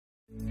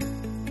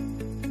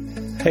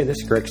Hey, this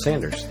is Greg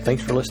Sanders.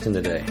 Thanks for listening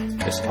today.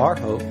 It's our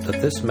hope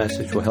that this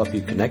message will help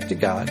you connect to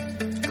God,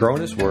 grow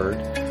in His Word,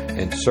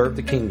 and serve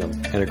the kingdom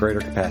in a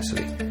greater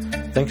capacity.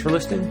 Thanks for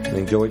listening and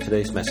enjoy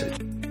today's message.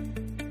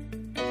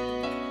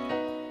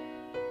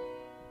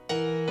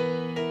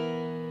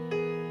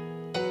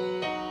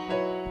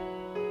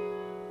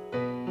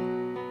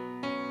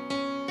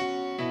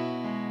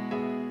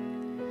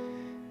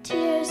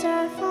 Tears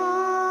are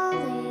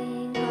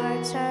falling,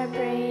 hearts are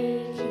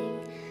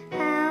breaking.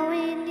 How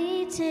we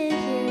need to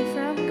hear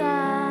from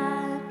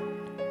God.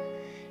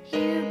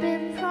 You've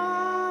been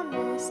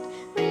promised,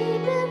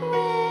 we've been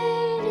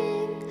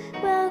waiting.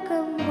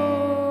 Welcome,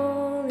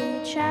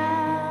 holy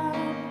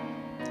child.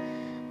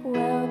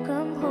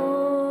 Welcome,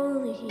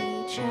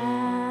 holy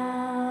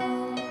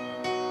child.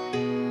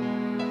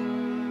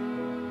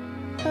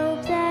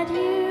 Hope that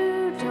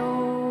you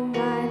don't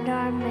mind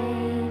our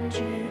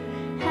manger.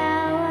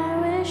 How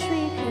I wish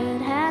we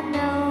could have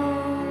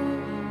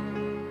known.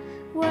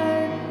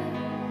 Word,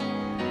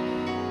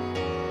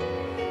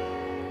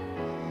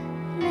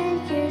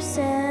 make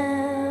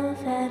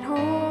yourself at home.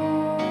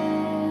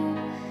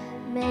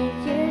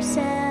 Make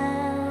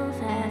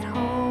yourself at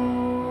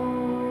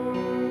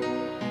home.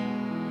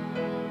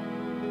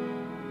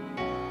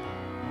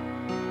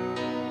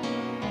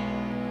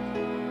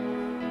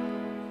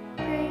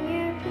 Bring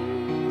your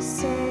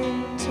peace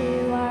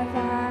into our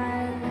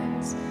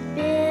violence.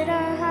 Bid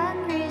our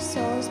hungry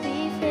souls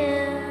be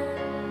filled.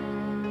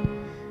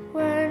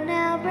 We're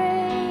now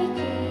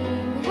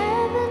breaking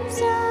heaven's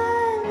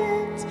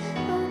silence.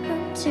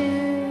 Welcome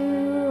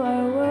to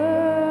our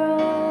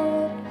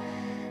world.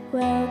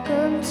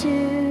 Welcome to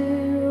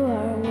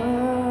our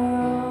world.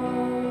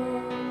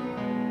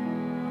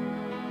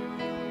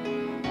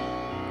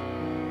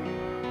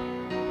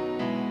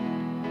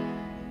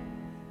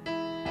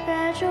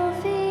 Fragile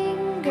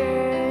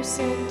fingers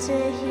sent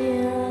to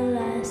heal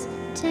us,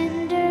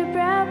 tender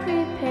brow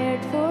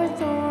prepared for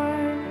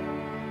thorn,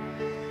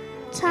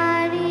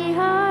 tiny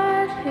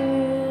heart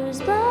whose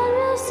blood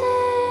will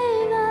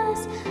save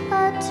us,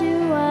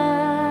 unto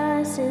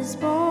us is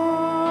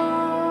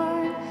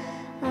born,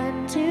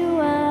 unto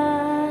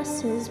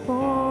us is born.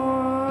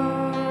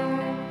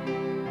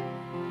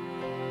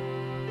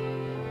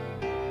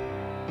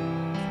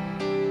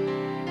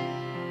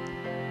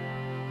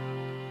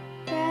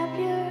 Wrap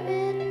your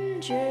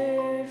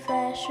injured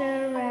flesh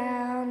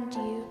around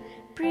you.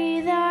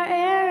 Breathe our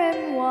air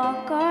and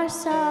walk our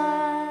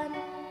sod.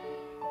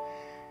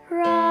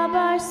 Rob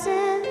our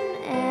sin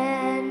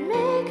and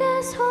make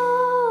us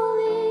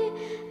holy.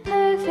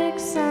 Perfect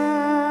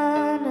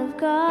Son of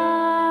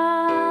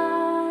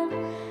God.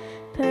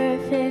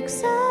 Perfect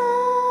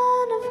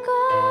Son of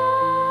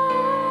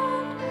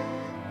God.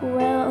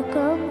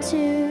 Welcome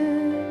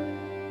to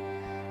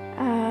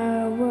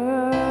our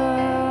world.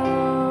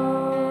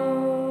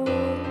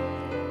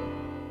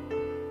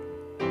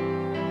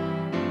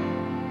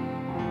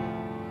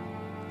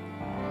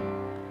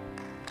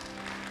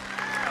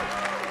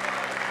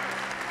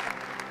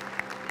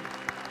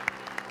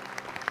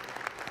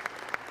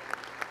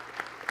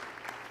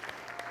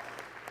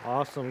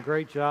 Awesome.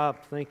 Great job.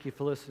 Thank you,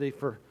 Felicity,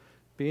 for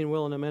being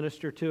willing to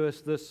minister to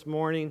us this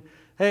morning.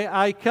 Hey,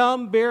 I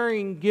come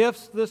bearing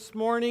gifts this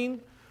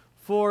morning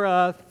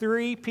for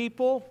 3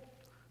 people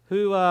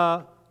who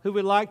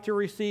would like to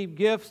receive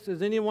gifts.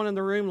 Does anyone in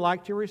the room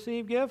like to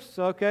receive gifts?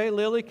 Okay,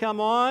 Lily, come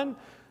on.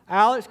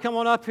 Alex, come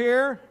on up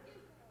here.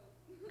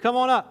 Come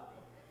on up.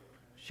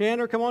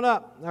 Shander, come on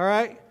up. All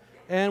right.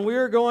 And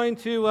we're going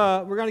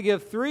to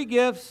give 3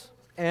 gifts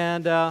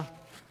and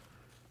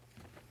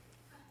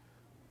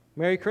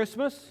Merry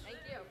Christmas. Thank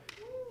you.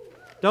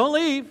 Don't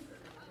leave.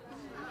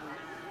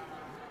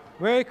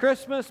 Merry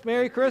Christmas.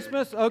 Merry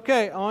Christmas.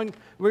 Okay,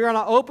 we're going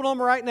to open them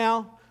right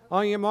now.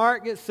 On your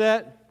mark, get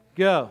set,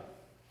 go.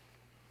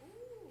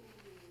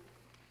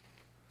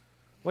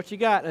 What you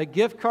got? A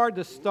gift card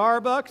to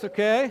Starbucks,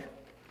 okay.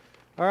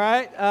 All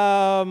right.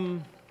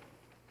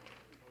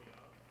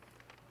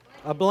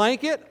 A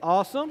blanket,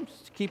 awesome,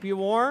 to keep you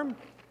warm.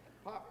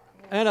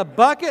 And a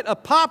bucket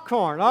of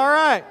popcorn. All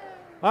right.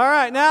 All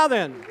right, now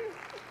then.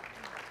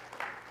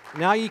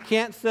 Now you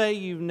can't say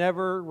you've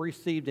never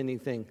received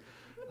anything.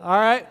 All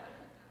right.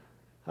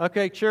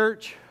 Okay,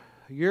 church,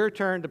 your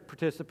turn to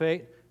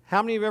participate.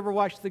 How many of you have ever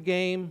watched the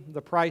game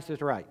The Price is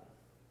Right?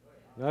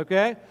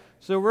 Okay.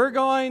 So we're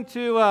going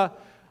to, I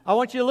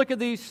want you to look at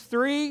these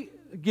 3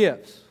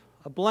 gifts.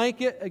 A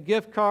blanket, a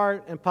gift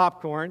card, and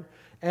popcorn.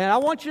 And I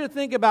want you to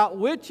think about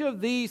which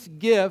of these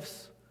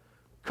gifts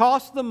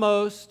cost the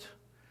most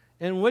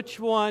and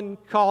which one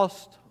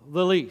cost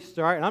the least.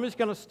 All right. And I'm just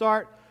going to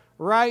start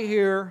right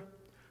here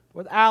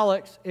with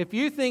Alex. If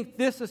you think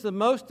this is the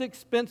most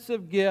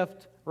expensive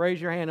gift, raise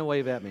your hand and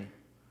wave at me.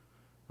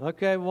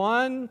 Okay,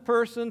 one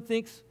person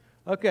thinks,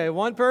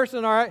 one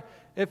person, all right.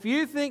 If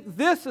you think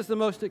this is the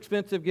most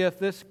expensive gift,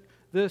 this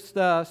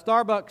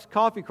Starbucks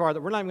coffee card,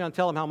 that we're not even going to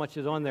tell them how much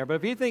is on there, but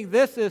if you think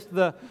this is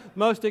the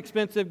most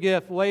expensive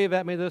gift, wave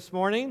at me this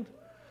morning.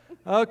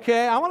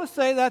 Okay, I want to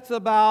say that's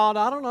about,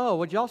 I don't know,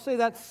 would y'all say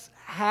that's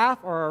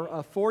half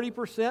or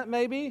 40%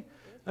 maybe.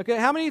 Okay,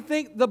 how many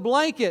think the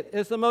blanket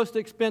is the most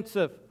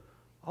expensive?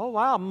 Oh,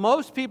 wow.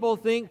 Most people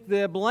think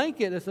the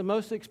blanket is the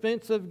most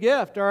expensive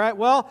gift. All right,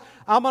 well,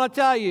 I'm going to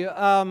tell you.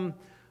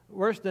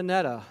 Where's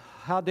Danetta?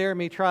 How dare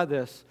me try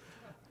this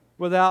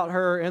without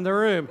her in the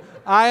room?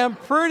 I am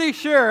pretty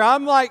sure,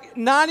 I'm like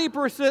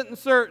 90%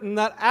 certain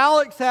that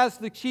Alex has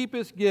the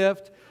cheapest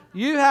gift,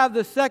 you have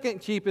the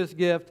second cheapest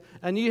gift,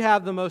 and you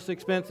have the most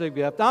expensive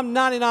gift. I'm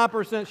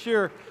 99%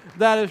 sure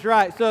that is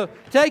right. So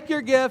take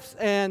your gifts,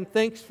 and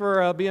thanks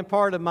for being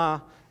part of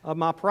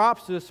my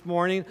props this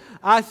morning.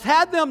 I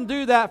had them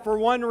do that for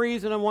one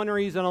reason and one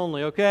reason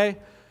only, okay?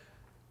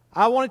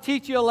 I want to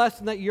teach you a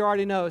lesson that you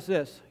already know. It's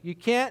this. You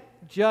can't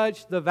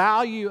judge the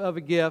value of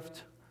a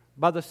gift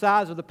by the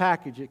size of the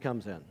package it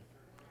comes in.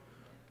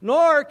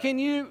 Nor can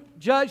you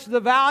judge the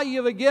value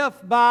of a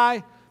gift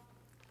by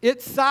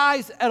its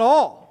size at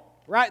all.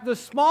 Right? The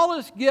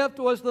smallest gift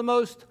was the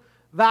most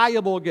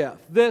valuable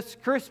gift. This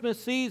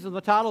Christmas season, the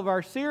title of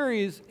our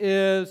series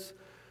is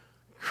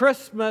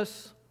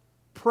Christmas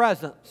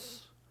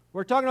Presents.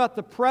 We're talking about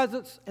the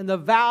presence and the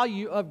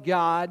value of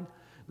God,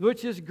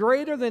 which is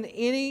greater than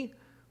any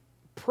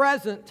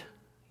present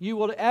you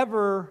will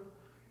ever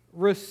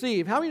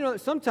receive. How many know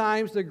that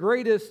sometimes the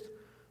greatest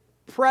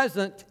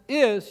present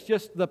is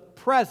just the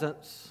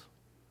presence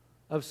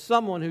of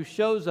someone who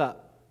shows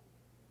up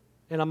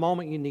in a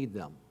moment you need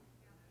them?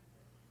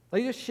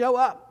 They just show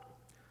up.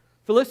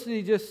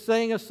 Felicity just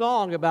sang a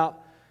song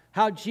about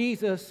how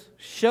Jesus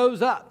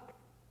shows up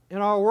in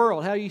our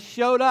world, how He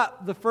showed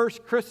up the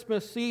first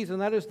Christmas season.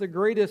 That is the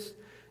greatest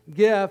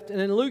gift.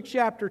 And in Luke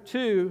chapter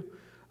 2,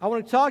 I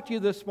want to talk to you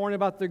this morning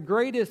about the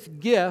greatest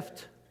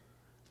gift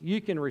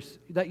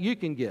that you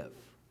can give.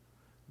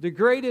 The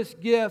greatest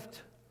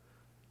gift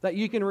that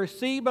you can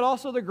receive, but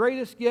also the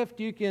greatest gift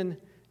you can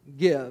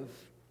give.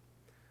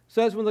 It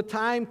says, when the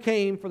time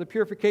came for the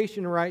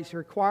purification rites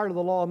required of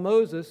the law of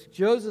Moses,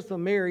 Joseph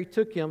and Mary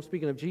took him,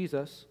 speaking of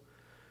Jesus,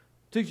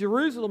 to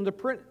Jerusalem to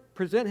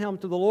present him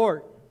to the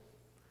Lord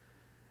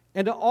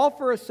and to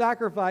offer a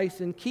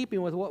sacrifice in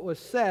keeping with what was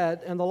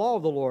said in the law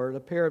of the Lord, a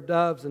pair of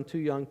doves and 2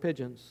 young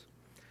pigeons.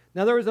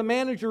 Now there was a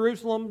man in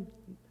Jerusalem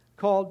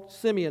called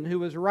Simeon who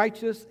was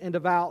righteous and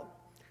devout,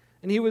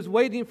 and he was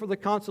waiting for the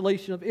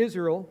consolation of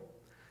Israel,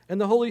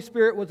 and the Holy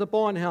Spirit was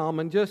upon him.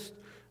 And just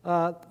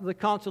the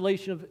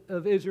consolation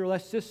of Israel,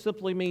 that just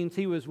simply means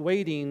he was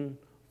waiting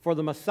for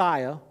the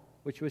Messiah,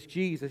 which was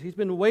Jesus. He's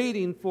been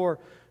waiting for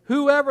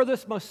whoever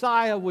this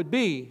Messiah would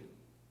be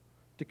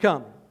to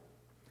come.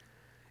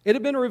 It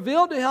had been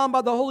revealed to him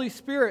by the Holy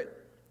Spirit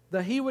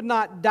that he would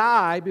not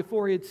die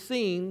before he had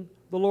seen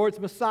the Lord's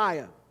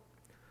Messiah.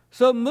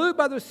 So moved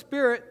by the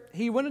Spirit,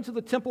 he went into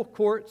the temple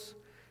courts,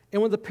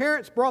 and when the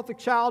parents brought the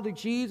child to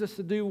Jesus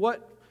to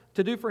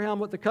do for him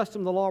what the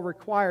custom of the law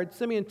required,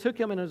 Simeon took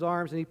him in his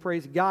arms and he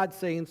praised God,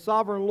 saying,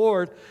 Sovereign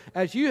Lord,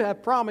 as you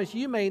have promised,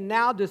 you may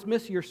now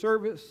dismiss your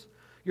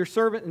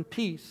servant in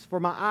peace, for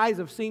my eyes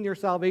have seen your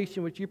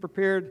salvation, which you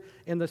prepared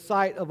in the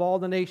sight of all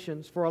the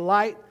nations, for a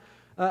light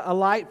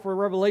for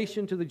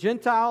revelation to the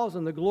Gentiles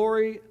and the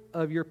glory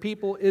of your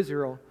people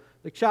Israel.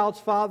 The child's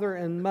father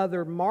and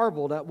mother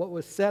marveled at what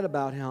was said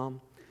about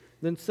him.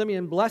 Then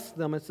Simeon blessed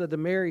them and said to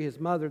Mary, his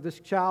mother, this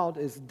child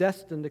is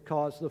destined to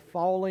cause the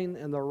falling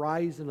and the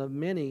rising of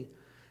many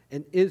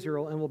in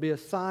Israel, and will be a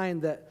sign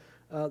that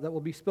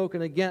will be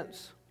spoken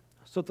against,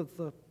 so that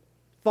the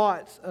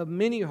thoughts of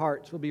many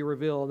hearts will be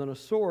revealed, and a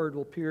sword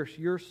will pierce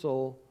your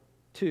soul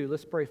too.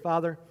 Let's pray.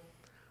 Father,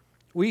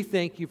 we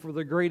thank you for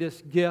the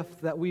greatest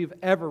gift that we've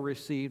ever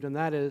received, and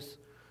that is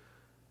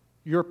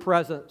your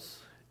presence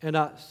in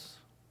us.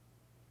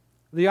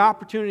 The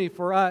opportunity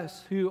for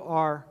us who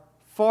are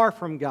far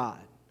from God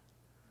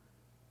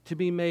to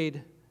be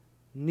made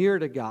near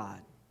to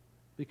God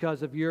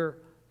because of your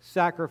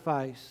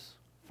sacrifice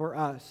for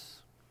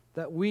us,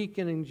 that we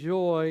can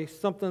enjoy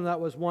something that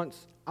was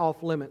once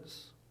off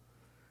limits.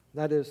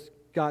 That is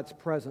God's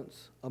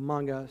presence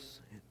among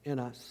us, in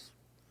us.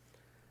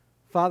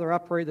 Father, I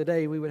pray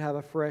today we would have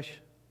a fresh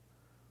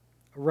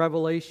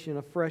revelation,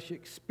 a fresh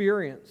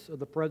experience of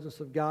the presence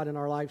of God in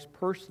our lives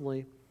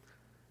personally.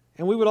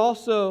 And we would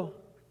also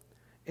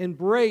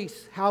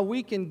embrace how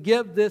we can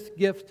give this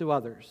gift to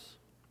others.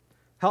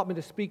 Help me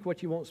to speak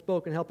what you won't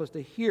spoke, and help us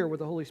to hear what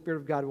the Holy Spirit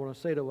of God will want to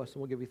say to us,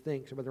 and we'll give you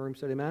thanks. Everybody in the room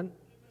said amen.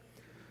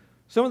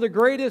 Some of the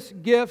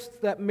greatest gifts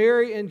that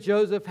Mary and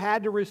Joseph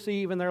had to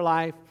receive in their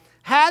life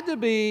had to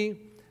be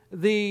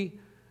the,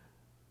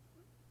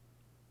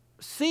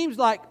 seems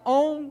like,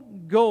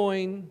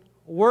 ongoing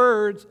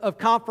words of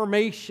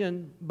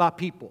confirmation by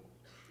people.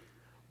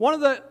 One of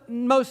the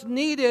most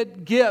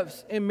needed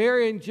gifts in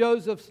Mary and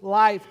Joseph's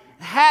life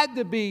had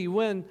to be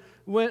when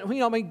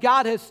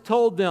God has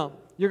told them,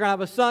 You're going to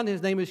have a son.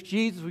 His name is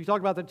Jesus. We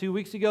talked about that 2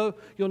 weeks ago.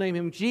 You'll name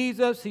him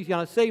Jesus. He's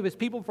going to save his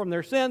people from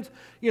their sins.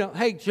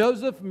 Hey,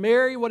 Joseph,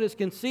 Mary, what is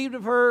conceived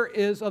of her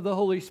is of the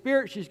Holy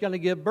Spirit. She's going to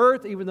give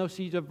birth, even though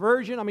she's a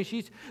virgin. I mean,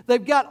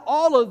 they've got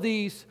all of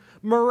these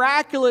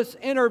miraculous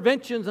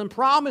interventions and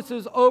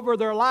promises over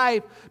their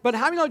life. But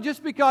how many know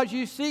just because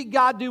you see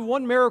God do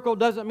one miracle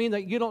doesn't mean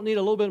that you don't need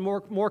a little bit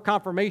more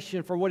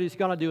confirmation for what he's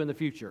going to do in the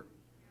future?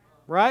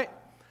 Right?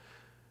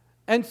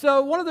 And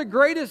so one of the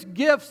greatest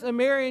gifts in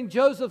Mary and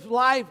Joseph's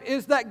life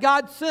is that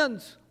God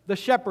sends the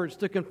shepherds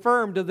to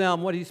confirm to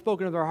them what he's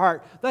spoken to their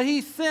heart. That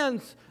he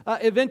sends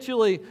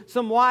eventually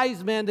some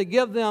wise men to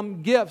give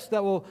them gifts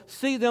that will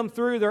see them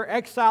through their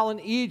exile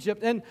in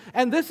Egypt.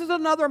 And this is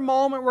another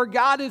moment where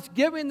God is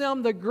giving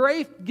them the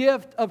great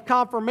gift of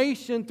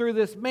confirmation through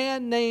this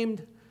man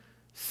named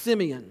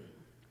Simeon.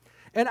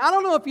 And I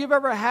don't know if you've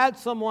ever had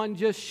someone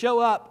just show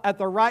up at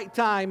the right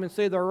time and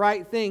say the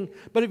right thing,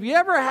 but if you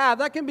ever have,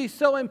 that can be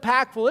so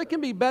impactful. It can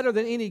be better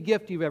than any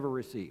gift you've ever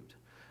received.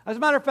 As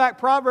a matter of fact,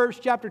 Proverbs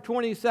chapter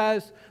 20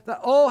 says that,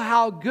 oh,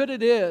 how good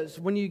it is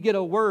when you get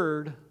a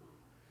word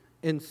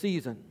in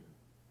season.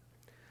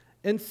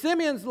 And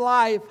Simeon's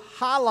life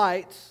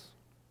highlights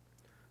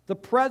the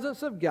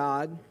presence of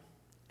God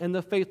and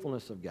the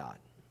faithfulness of God.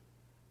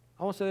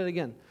 I want to say that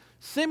again.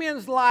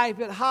 Simeon's life,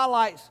 it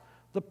highlights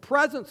the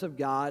presence of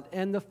God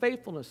and the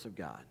faithfulness of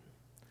God.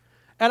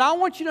 And I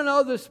want you to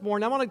know this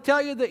morning, I want to tell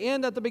you the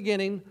end at the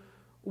beginning,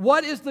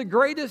 what is the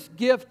greatest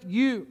gift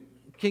you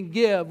can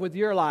give with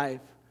your life?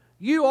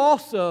 You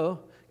also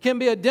can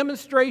be a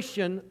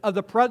demonstration of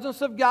the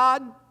presence of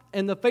God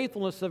and the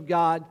faithfulness of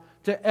God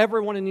to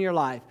everyone in your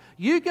life.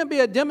 You can be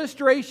a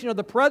demonstration of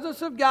the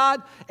presence of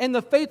God and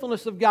the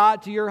faithfulness of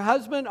God to your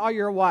husband or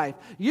your wife.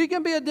 You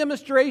can be a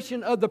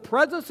demonstration of the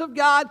presence of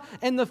God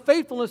and the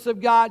faithfulness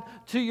of God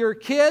to your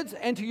kids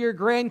and to your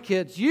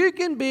grandkids.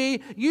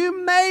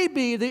 You may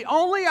be the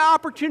only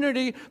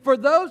opportunity for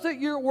those at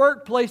your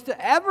workplace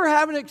to ever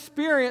have an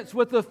experience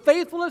with the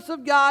faithfulness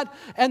of God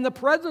and the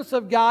presence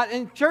of God.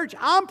 And church,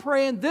 I'm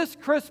praying this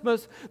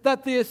Christmas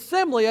that the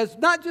assembly, as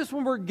not just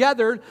when we're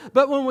gathered,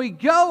 but when we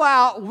go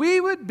out, we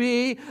would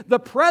be the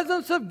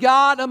presence of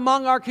God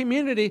among our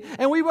community,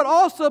 and we would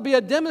also be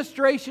a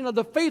demonstration of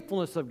the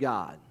faithfulness of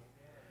God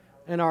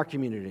in our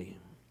community.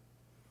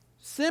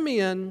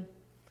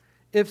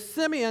 If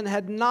Simeon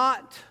had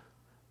not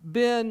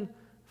been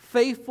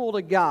faithful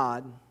to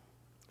God,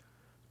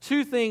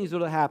 two things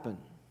would have happened.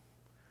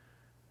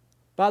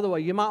 By the way,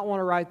 you might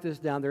want to write this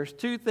down. There's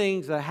two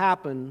things that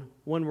happen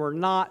when we're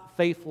not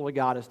faithful to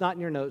God. It's not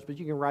in your notes, but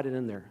you can write it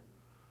in there.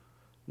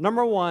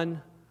 Number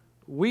one,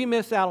 we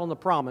miss out on the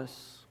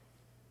promise.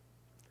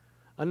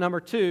 And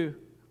number two,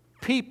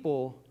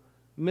 people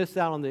miss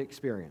out on the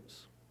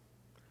experience.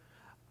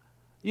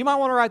 You might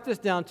want to write this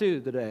down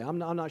too today. I'm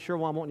not sure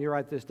why I'm wanting you to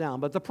write this down.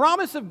 But the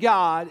promise of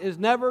God is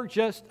never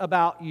just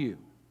about you.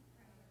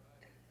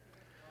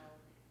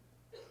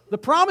 The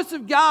promise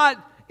of God,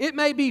 it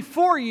may be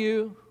for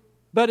you,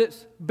 but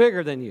it's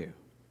bigger than you.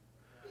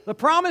 The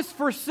promise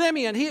for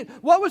Simeon,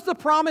 what was the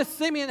promise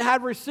Simeon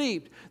had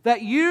received?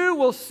 That you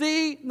will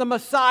see the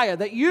Messiah,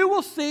 that you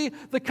will see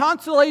the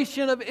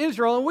consolation of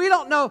Israel. And we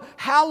don't know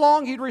how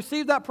long he'd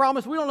received that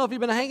promise. We don't know if he'd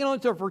been hanging on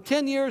to it for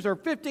 10 years or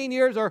 15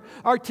 years or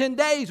 10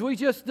 days. We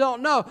just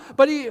don't know.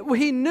 But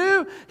he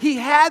knew he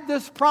had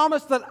this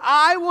promise that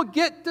I will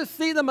get to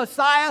see the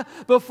Messiah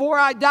before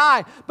I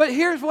die. But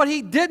here's what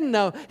he didn't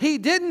know. He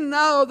didn't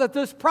know that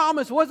this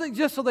promise wasn't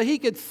just so that he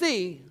could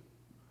see,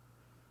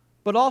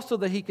 but also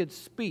that he could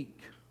speak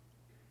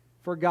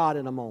for God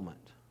in a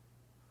moment.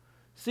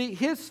 See,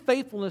 his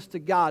faithfulness to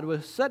God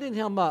was setting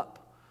him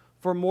up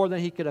for more than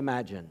he could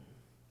imagine.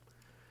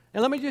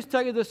 And let me just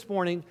tell you this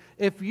morning,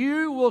 if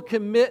you will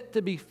commit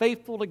to be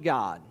faithful to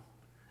God,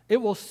 it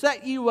will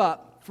set you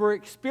up for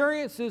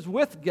experiences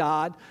with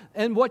God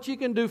and what you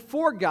can do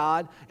for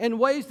God in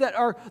ways that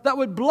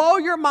would blow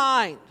your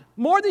mind,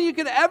 more than you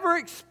could ever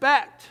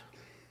expect.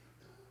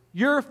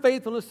 Your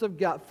faithfulness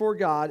for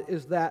God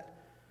is that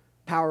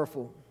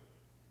powerful.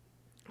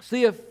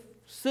 See, if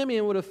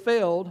Simeon would have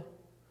failed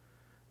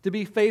to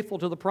be faithful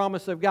to the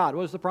promise of God,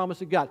 what is the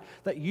promise of God?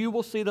 That you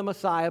will see the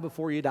Messiah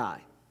before you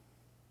die.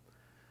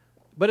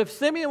 But if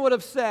Simeon would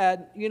have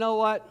said, you know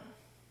what,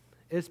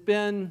 it's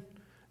been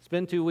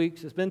 2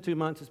 weeks, it's been 2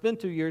 months, it's been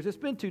 2 years, it's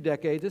been 2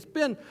 decades, it's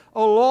been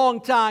a long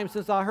time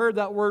since I heard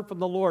that word from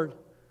the Lord.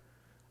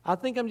 I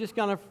think I'm just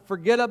going to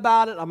forget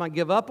about it. I'm going to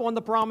give up on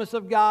the promise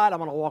of God. I'm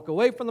going to walk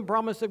away from the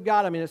promise of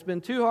God. I mean, it's been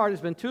too hard.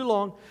 It's been too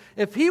long.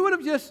 If he would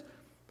have just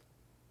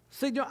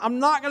said, I'm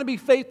not going to be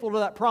faithful to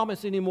that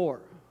promise anymore,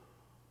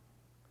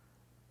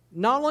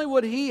 not only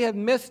would he have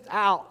missed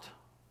out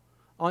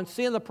on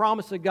seeing the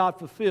promise of God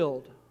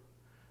fulfilled,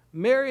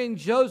 Mary and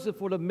Joseph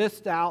would have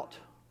missed out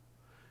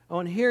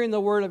on hearing the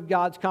word of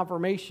God's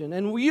confirmation.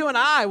 And you and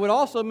I would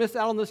also miss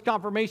out on this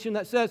confirmation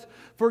that says,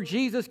 for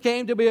Jesus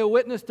came to be a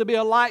witness, to be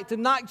a light to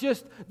not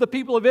just the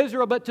people of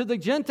Israel, but to the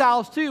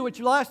Gentiles too, which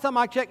last time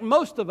I checked,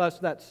 most of us,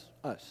 that's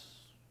us.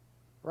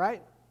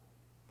 Right?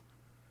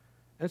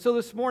 And so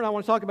this morning I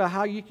want to talk about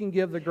how you can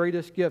give the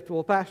greatest gift.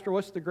 Well, Pastor,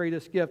 what's the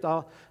greatest gift?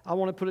 I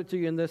want to put it to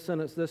you in this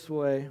sentence this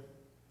way.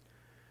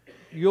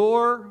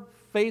 Your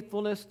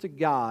faithfulness to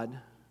God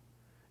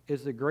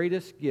is the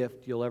greatest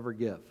gift you'll ever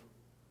give.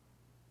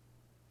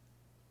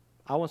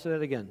 I want to say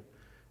that again.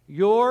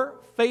 Your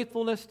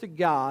faithfulness to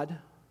God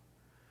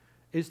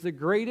is the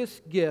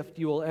greatest gift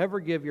you will ever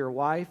give your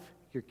wife,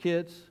 your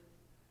kids,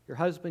 your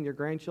husband, your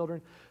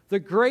grandchildren. The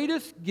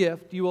greatest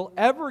gift you will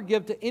ever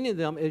give to any of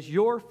them is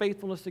your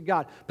faithfulness to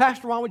God.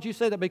 Pastor, why would you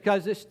say that?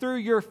 Because it's through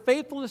your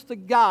faithfulness to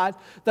God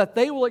that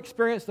they will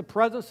experience the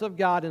presence of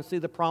God and see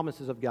the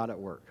promises of God at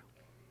work.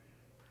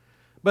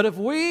 But if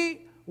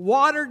we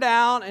water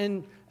down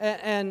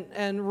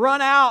and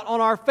run out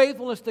on our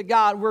faithfulness to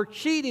God, we're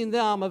cheating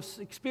them of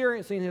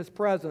experiencing His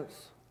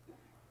presence.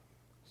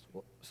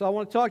 So I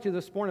want to talk to you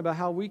this morning about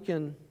how we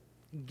can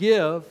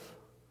give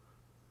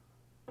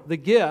the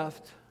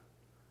gift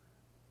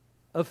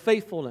of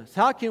faithfulness.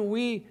 How can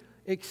we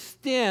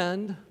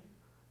extend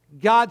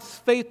God's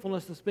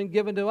faithfulness that's been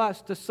given to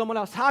us to someone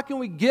else? How can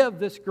we give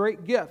this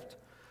great gift?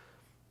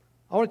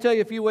 I want to tell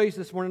you a few ways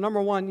this morning.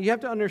 Number one, you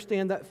have to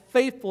understand that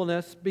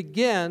faithfulness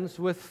begins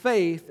with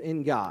faith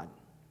in God.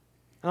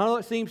 I know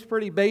it seems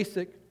pretty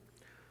basic,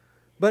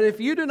 but if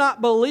you do not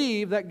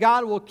believe that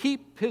God will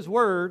keep His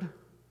word,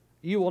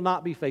 you will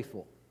not be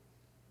faithful.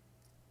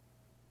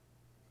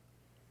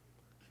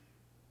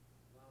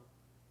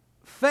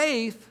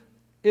 Faith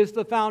is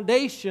the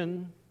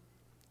foundation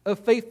of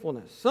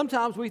faithfulness.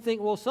 Sometimes we think,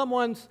 well,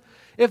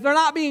 if they're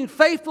not being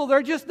faithful,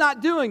 they're just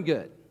not doing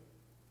good.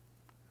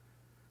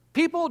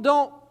 People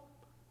don't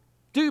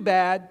do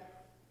bad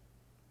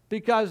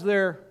because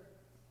they're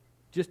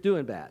just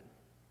doing bad.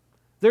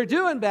 They're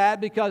doing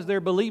bad because they're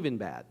believing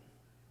bad.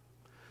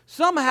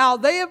 Somehow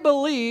they have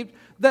believed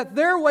that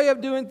their way of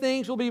doing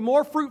things will be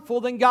more fruitful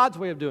than God's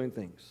way of doing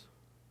things.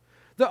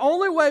 The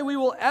only way we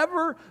will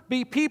ever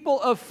be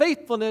people of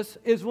faithfulness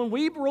is when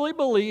we really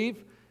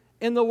believe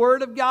in the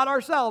Word of God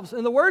ourselves.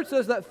 And the Word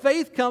says that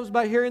faith comes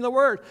by hearing the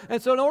Word.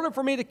 And so in order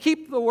for me to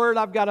keep the Word,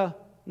 I've got to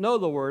know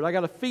the Word. I've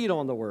got to feed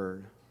on the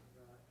Word.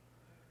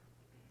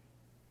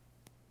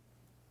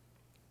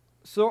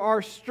 So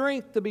our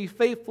strength to be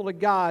faithful to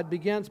God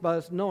begins by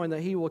us knowing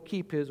that He will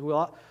keep His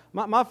will.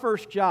 My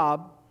first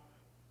job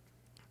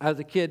as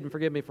a kid, and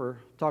forgive me for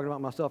talking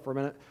about myself for a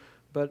minute,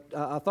 but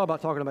I thought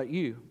about talking about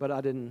you, but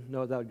I didn't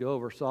know that would go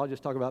over, so I'll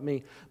just talk about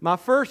me. My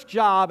first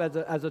job as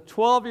a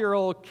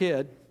 12-year-old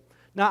kid.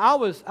 Now I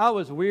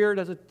was weird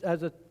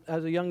as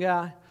a young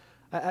guy.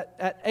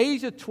 At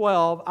age of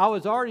 12, I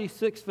was already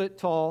 6 foot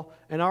tall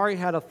and I already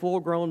had a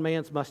full-grown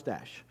man's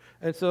mustache.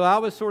 And so I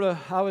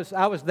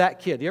was that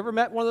kid. You ever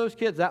met one of those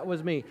kids? That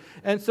was me.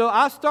 And so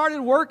I started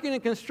working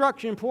in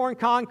construction, pouring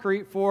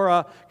concrete for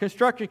a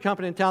construction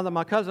company in town that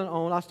my cousin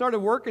owned. I started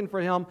working for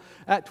him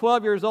at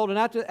 12 years old. And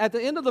at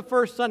the end of the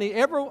first Sunday,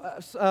 every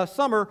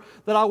summer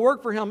that I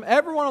worked for him,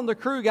 everyone on the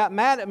crew got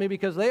mad at me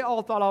because they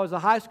all thought I was a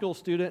high school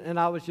student and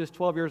I was just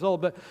 12 years old.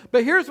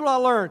 But here's what I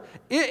learned.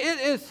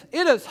 It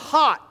is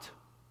hot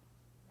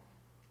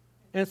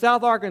in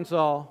South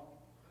Arkansas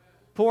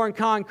pouring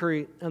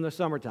concrete in the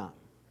summertime.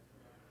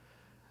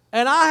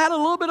 And I had a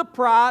little bit of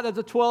pride as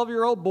a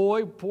 12-year-old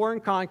boy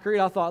pouring concrete.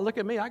 I thought, look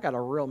at me, I got a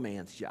real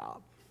man's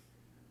job.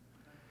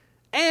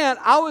 And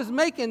I was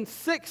making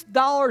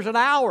 $6 an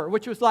hour,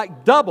 which was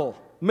like double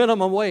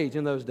minimum wage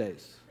in those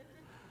days.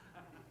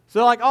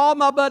 So like all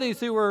my buddies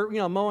who were,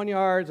 mowing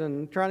yards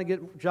and trying to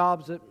get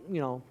jobs at,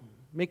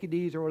 Mickey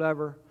D's or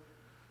whatever,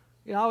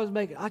 and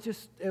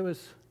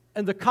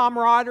the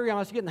camaraderie, I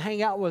was getting to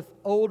hang out with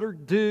older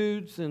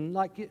dudes and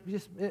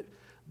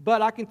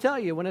but I can tell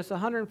you, when it's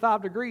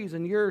 105 degrees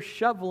and you're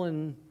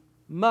shoveling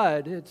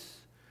mud, there's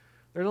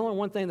only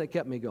one thing that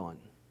kept me going.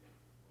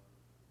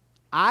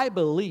 I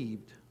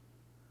believed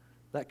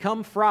that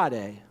come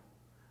Friday,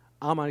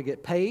 I'm going to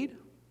get paid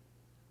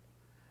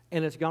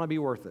and it's going to be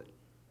worth it.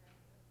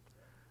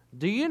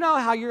 Do you know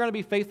how you're going to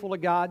be faithful to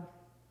God?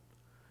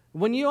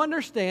 When you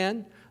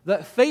understand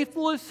that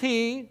faithful is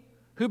He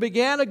who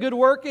began a good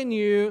work in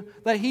you,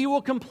 that He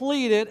will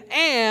complete it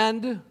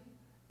and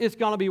it's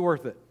going to be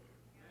worth it.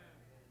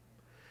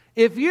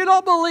 If you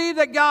don't believe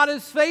that God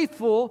is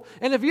faithful,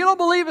 and if you don't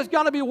believe it's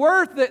going to be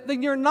worth it,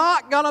 then you're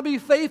not going to be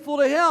faithful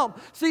to Him.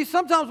 See,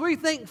 sometimes we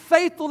think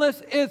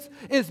faithfulness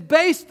is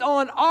based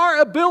on our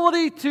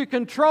ability to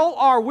control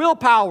our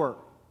willpower.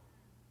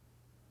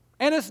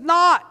 And it's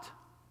not.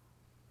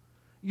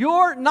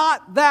 You're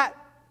not that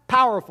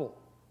powerful.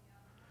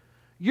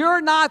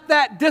 You're not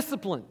that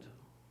disciplined.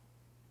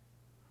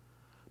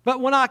 But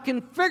when I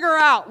can figure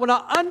out, when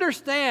I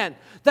understand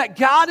that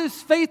God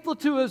is faithful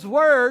to His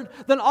Word,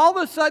 then all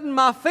of a sudden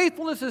my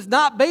faithfulness is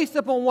not based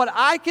upon what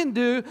I can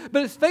do,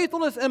 but it's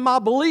faithfulness in my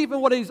belief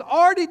in what He's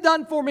already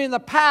done for me in the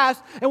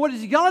past and what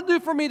He's going to do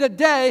for me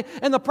today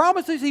and the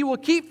promises He will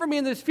keep for me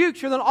in this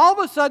future. Then all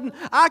of a sudden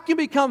I can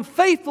become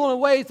faithful in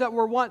ways that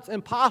were once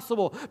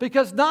impossible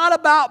because it's not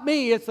about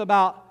me, it's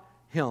about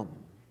Him.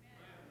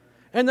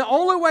 And the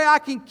only way I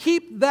can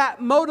keep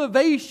that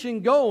motivation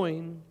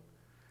going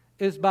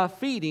is by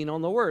feeding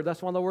on the Word.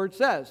 That's what the Word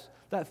says.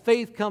 That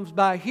faith comes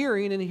by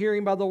hearing, and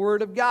hearing by the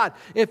Word of God.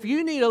 If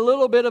you need a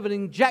little bit of an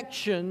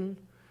injection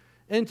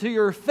into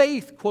your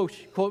faith,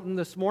 quoting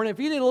this morning, if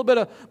you need a little bit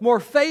of more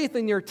faith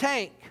in your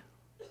tank,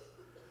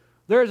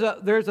 there's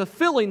a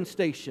filling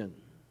station,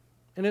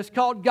 and it's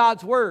called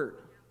God's Word.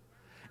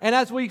 And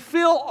as we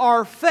fill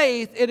our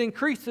faith, it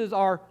increases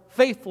our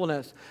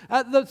faithfulness.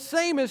 The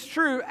same is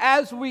true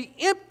as we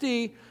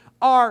empty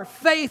our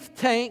faith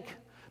tank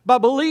by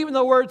believing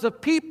the words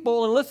of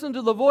people and listening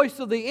to the voice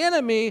of the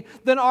enemy,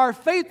 then our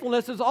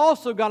faithfulness is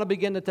also going to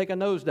begin to take a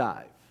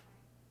nosedive.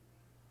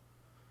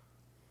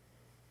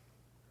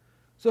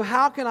 So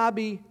how can I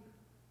be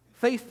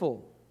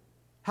faithful?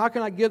 How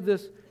can I give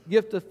this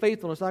gift of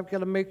faithfulness? I've got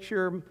to make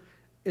sure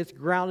it's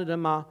grounded in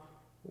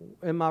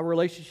my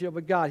relationship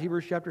with God.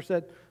 Hebrews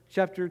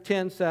chapter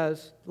 10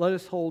 says, "Let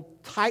us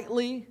hold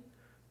tightly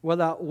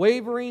without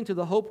wavering to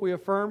the hope we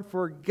affirm,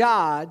 for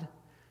God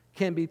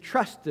can be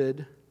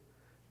trusted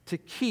to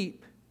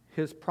keep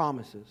His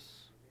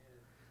promises."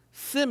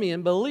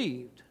 Simeon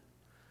believed.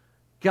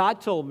 God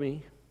told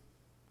me.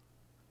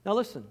 Now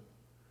listen,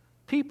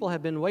 people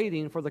have been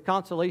waiting for the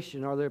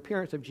consolation or the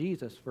appearance of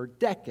Jesus for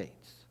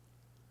decades.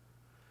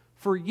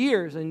 For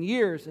years and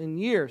years and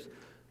years.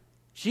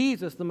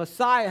 Jesus, the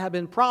Messiah, had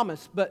been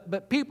promised,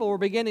 but people were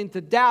beginning to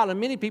doubt, and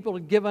many people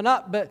had given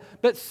up.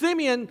 But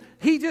Simeon,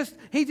 he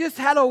just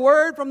had a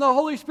word from the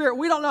Holy Spirit.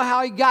 We don't know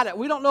how he got it.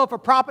 We don't know if a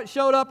prophet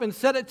showed up and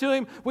said it to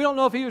him. We don't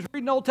know if he was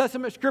reading Old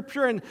Testament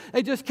scripture and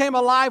it just came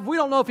alive. We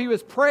don't know if he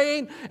was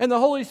praying and the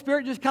Holy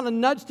Spirit just kind of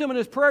nudged him in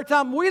his prayer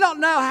time. We don't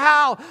know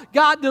how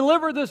God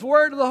delivered this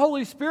word to the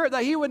Holy Spirit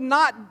that he would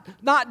not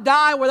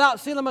die without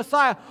seeing the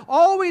Messiah.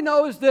 All we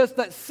know is this,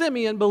 that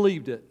Simeon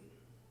believed it.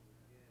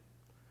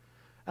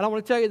 And I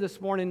want to tell you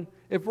this morning,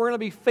 if we're going to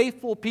be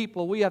faithful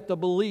people, we have to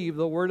believe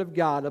the Word of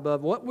God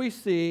above what we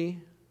see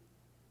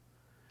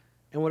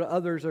and what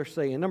others are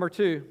saying. Number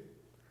 2,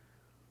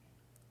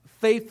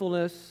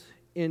 faithfulness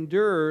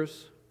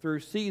endures through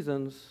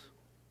seasons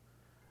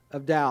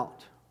of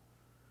doubt.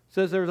 It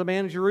says there was a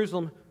man in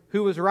Jerusalem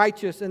who was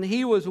righteous, and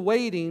he was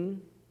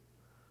waiting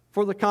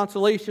for the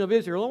consolation of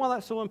Israel. And why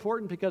that's so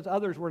important? Because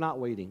others were not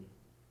waiting.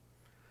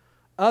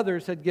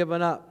 Others had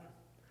given up.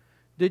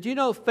 Did you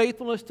know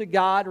faithfulness to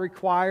God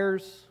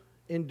requires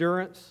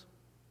endurance?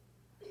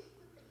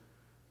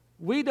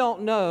 We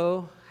don't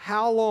know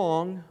how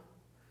long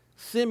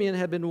Simeon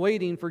had been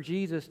waiting for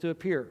Jesus to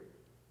appear.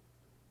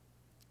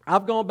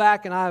 I've gone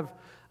back and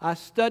I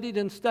studied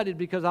and studied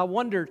because I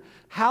wondered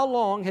how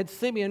long had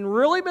Simeon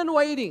really been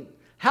waiting?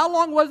 How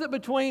long was it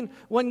between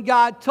when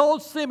God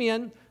told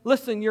Simeon,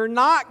 listen, you're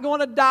not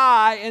going to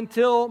die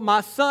until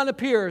my son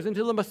appears,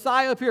 until the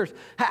Messiah appears?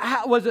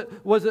 How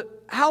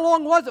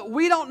long was it?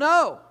 We don't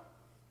know.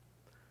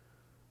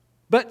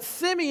 But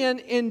Simeon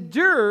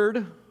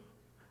endured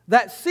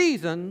that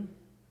season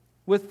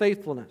with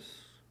faithfulness.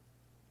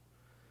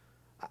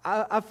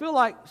 I feel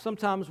like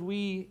sometimes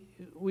we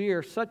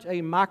are such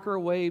a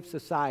microwave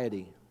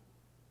society.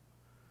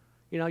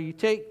 You know, you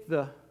take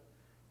the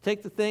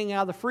thing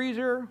out of the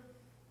freezer,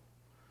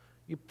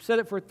 you set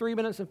it for 3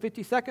 minutes and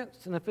 50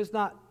 seconds, and if it's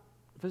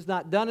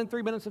not done in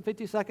 3 minutes and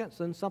 50 seconds,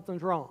 then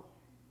something's wrong.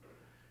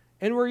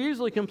 And we're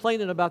usually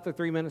complaining about the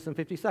 3 minutes and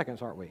 50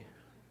 seconds, aren't we?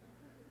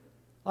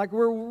 Like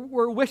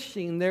we're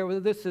wishing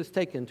this has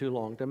taken too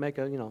long to make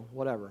a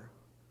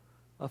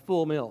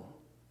full meal.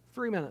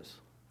 3 minutes.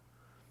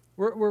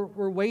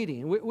 We're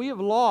waiting. We have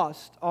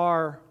lost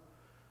our,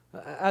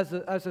 as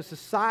a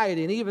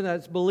society, and even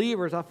as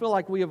believers, I feel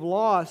like we have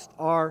lost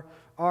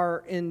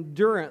our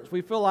endurance.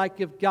 We feel like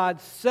if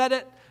God said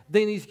it,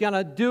 then He's going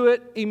to do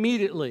it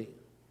immediately.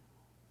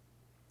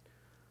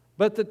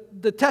 But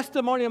the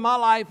testimony of my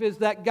life is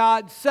that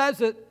God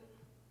says it,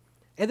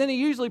 and then He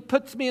usually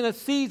puts me in a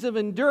season of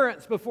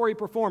endurance before He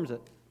performs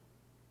it.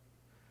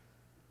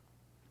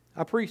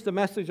 I preached a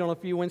message on a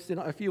few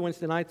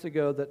Wednesday nights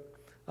ago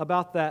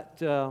about that.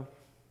 The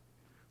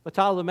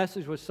title of the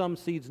message was "Some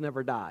Seeds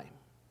Never Die."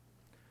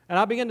 And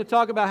I began to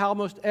talk about how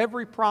almost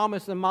every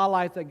promise in my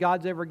life that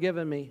God's ever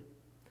given me,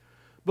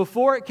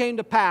 before it came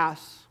to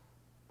pass,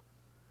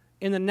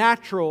 in the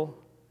natural,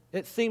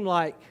 it seemed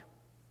like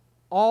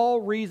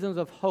all reasons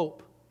of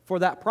hope for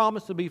that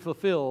promise to be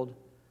fulfilled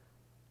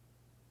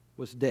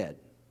was dead.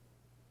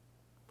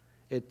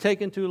 It had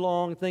taken too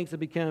long, things had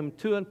become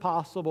too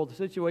impossible, the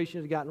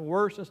situation has gotten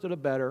worse instead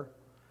of better.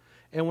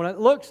 And when it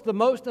looks the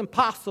most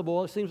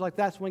impossible, it seems like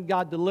that's when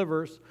God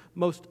delivers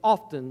most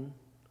often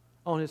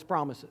on His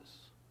promises.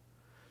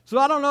 So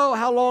I don't know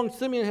how long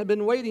Simeon had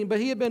been waiting, but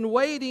he had been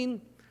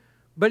waiting,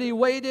 but he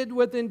waited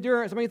with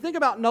endurance. I mean, think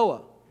about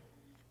Noah.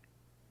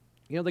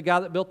 You know the guy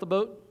that built the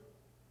boat?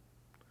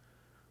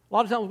 A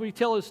lot of times we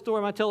tell his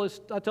story, I tell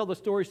the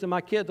stories to my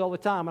kids all the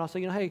time, and I'll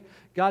say, hey,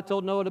 God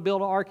told Noah to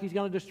build an ark. He's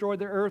going to destroy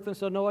the earth, and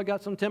so Noah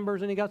got some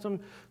timbers, and he got some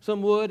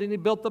wood, and he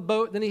built the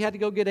boat. Then he had to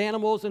go get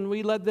animals, and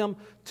we led them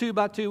 2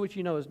 by 2, which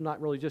is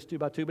not really just 2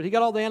 by 2, but he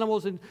got all the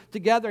animals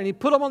together, and he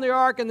put them on the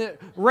ark, and it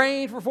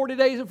rained for 40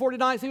 days and 40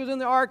 nights. He was in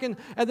the ark, and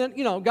then,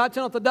 God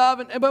sent out the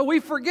dove, but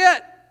we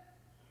forget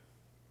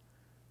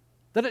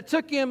that it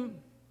took him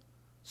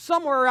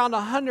somewhere around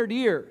 100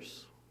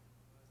 years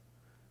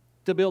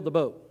to build the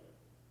boat.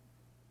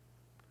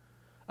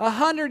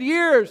 100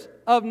 years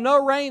of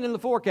no rain in the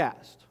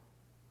forecast.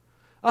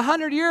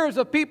 100 years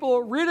of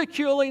people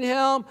ridiculing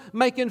him,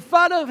 making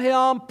fun of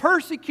him,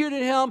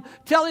 persecuting him,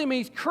 telling him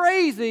he's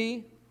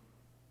crazy.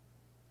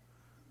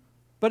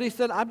 But he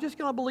said, I'm just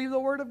going to believe the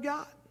Word of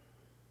God.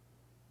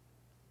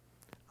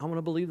 I'm going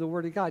to believe the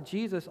Word of God.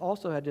 Jesus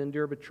also had to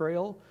endure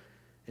betrayal,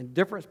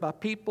 indifference by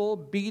people,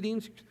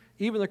 beatings,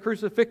 even the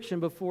crucifixion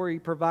before he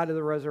provided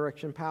the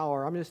resurrection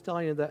power. I'm just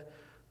telling you that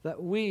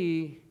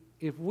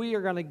if we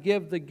are going to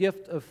give the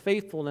gift of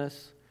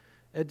faithfulness,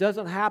 it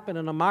doesn't happen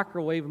in a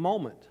microwave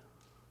moment.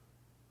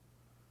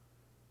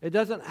 It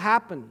doesn't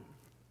happen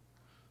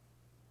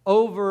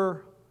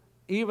over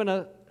even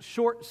a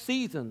short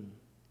season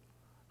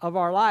of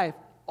our life.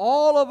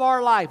 All of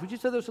our life. Would you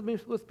say this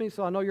with me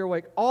so I know you're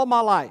awake? All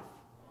my life.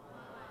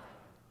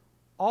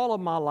 All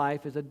of my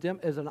life is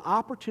an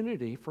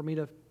opportunity for me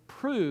to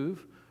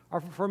prove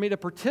or for me to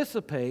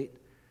participate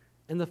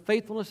in the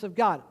faithfulness of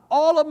God.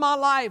 All of my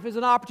life is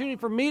an opportunity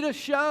for me to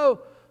show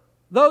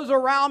those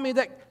around me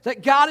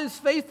that God is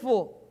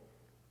faithful.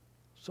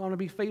 So I want to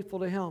be faithful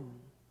to Him.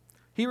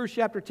 Hebrews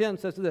chapter 10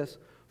 says this,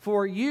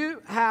 for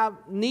you have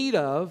need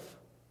of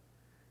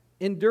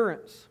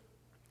endurance,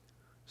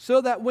 so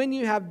that when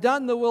you have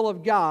done the will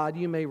of God,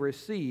 you may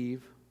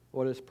receive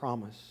what is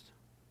promised.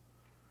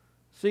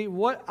 See,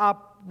 what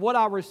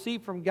I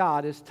receive from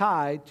God is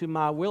tied to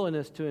my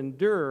willingness to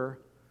endure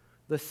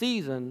the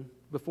season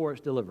before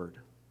it's delivered.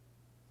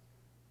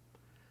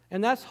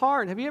 And that's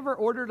hard. Have you ever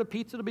ordered a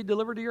pizza to be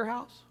delivered to your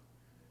house?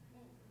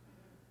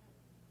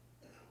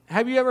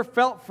 Have you ever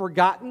felt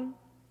forgotten?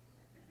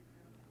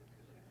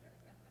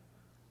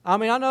 I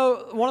mean, I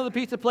know one of the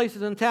pizza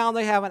places in town,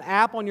 they have an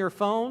app on your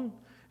phone,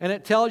 and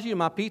it tells you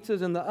my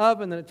pizza's in the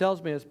oven, then it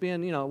tells me it's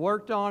being,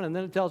 worked on, and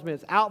then it tells me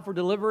it's out for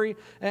delivery.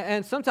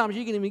 And sometimes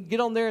you can even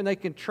get on there and they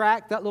can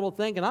track that little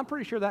thing, and I'm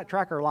pretty sure that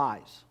tracker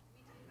lies.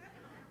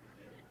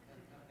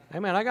 Hey,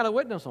 man, I got a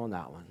witness on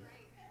that one.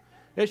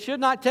 It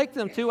should not take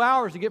them 2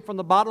 hours to get from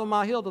the bottom of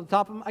my hill to the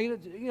top of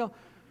my,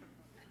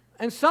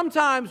 And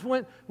sometimes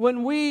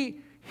when we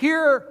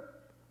hear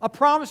a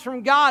promise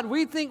from God,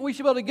 we think we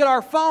should be able to get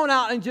our phone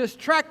out and just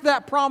track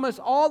that promise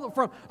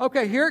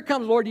okay, here it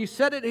comes, Lord, you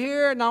said it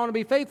here, and I want to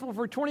be faithful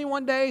for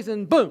 21 days,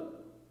 and boom.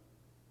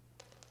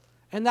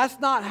 And that's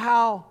not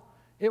how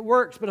it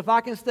works, but if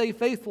I can stay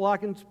faithful, I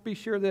can be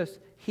sure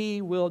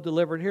He will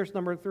deliver. And here's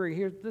number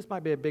 3. This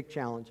might be a big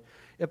challenge.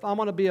 If I'm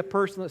going to be a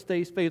person that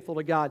stays faithful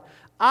to God,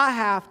 I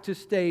have to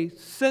stay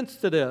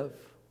sensitive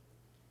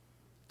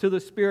to the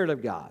Spirit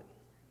of God.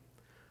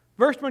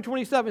 Verse number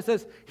 27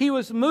 says, He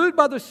was moved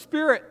by the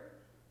Spirit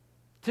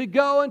to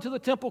go into the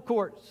temple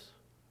courts.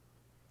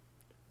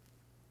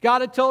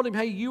 God had told him,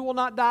 hey, you will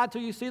not die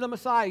until you see the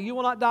Messiah. You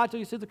will not die until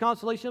you see the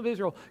consolation of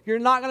Israel. You're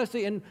not going to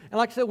see. And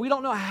like I said, we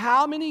don't know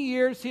how many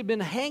years he'd been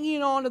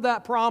hanging on to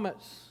that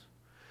promise.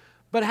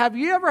 But have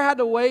you ever had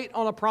to wait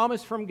on a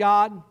promise from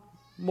God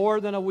more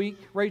than a week?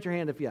 Raise your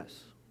hand if yes.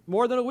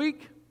 More than a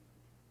week?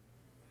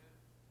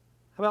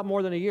 How about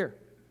more than a year?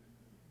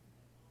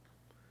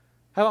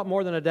 How about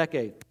more than a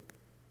decade?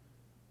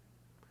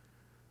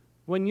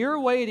 When you're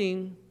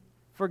waiting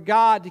for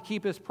God to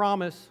keep His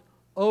promise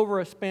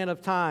over a span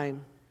of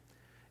time,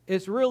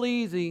 it's real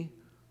easy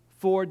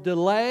for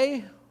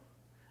delay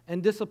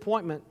and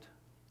disappointment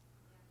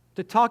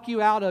to talk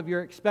you out of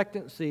your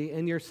expectancy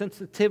and your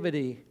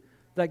sensitivity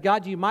that,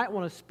 God, you might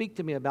want to speak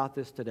to me about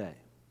this today.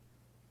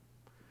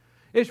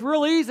 It's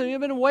real easy.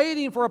 You've been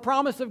waiting for a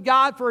promise of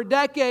God for a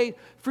decade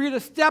for you to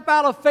step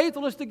out of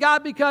faithfulness to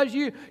God because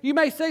you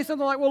may say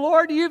something like, well,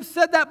 Lord, you've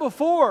said that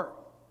before.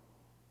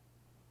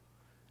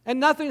 And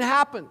nothing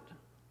happened.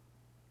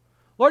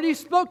 Lord, you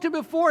spoke to me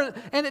before,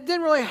 and it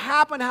didn't really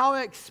happen how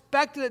I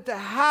expected it to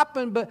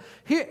happen. But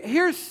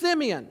here's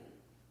Simeon.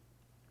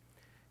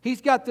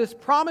 He's got this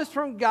promise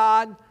from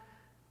God,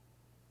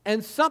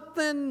 and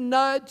something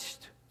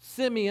nudged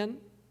Simeon.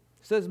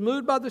 It says,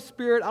 moved by the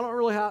Spirit. I don't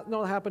really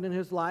know what happened in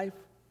his life.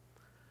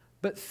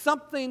 But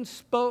something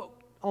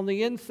spoke on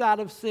the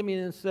inside of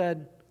Simeon and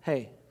said,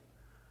 hey,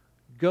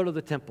 go to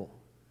the temple.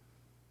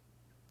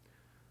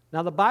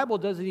 Now, the Bible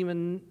does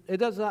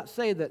not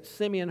say that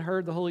Simeon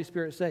heard the Holy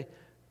Spirit say,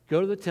 go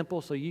to the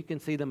temple so you can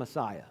see the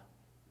Messiah.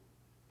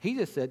 He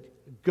just said,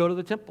 go to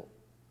the temple.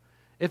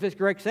 If it's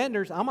Greg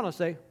Sanders, I'm going to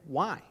say,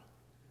 why?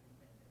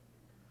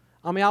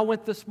 I mean, I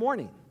went this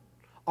morning,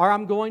 or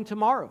I'm going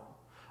tomorrow,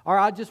 or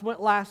I just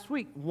went last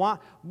week. Why?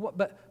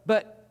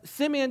 But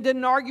Simeon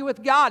didn't argue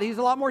with God. He's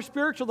a lot more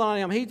spiritual than I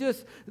am.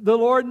 The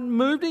Lord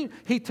moved him.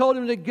 He told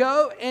him to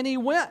go, and he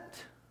went.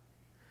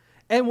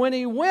 And when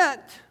he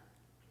went,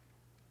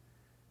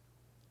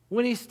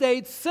 when he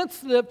stayed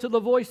sensitive to the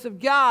voice of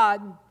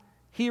God,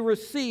 he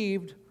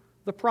received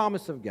the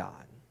promise of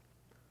God.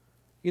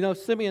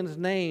 Simeon's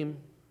name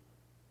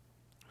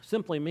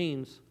simply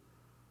means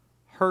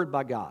heard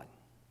by God.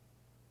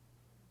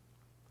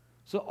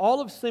 So all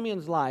of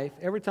Simeon's life,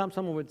 every time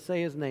someone would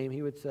say his name,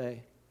 he would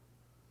say,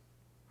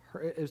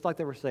 it's like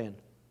they were saying,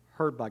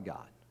 heard by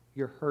God.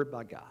 You're heard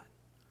by God.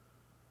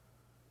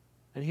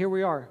 And here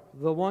we are.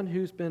 The one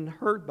who's been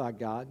heard by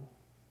God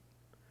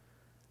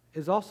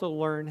is also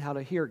learned how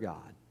to hear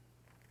God.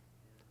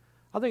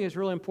 I think it's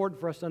really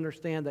important for us to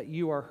understand that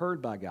you are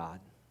heard by God.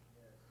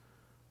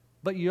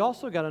 But you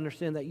also got to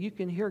understand that you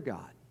can hear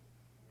God.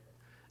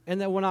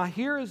 And that when I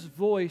hear His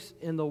voice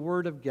in the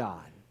Word of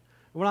God,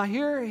 when I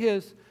hear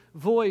His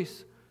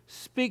voice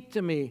speak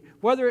to me,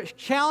 whether it's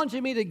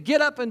challenging me to get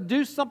up and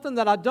do something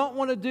that I don't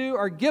want to do,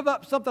 or give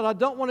up something I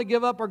don't want to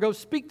give up, or go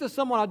speak to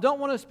someone I don't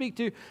want to speak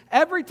to,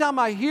 every time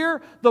I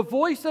hear the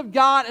voice of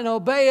God and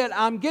obey it,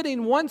 I'm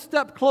getting one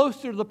step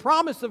closer to the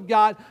promise of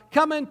God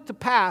coming to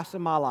pass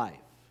in my life.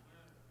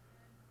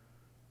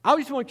 I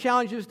just want to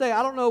challenge you today.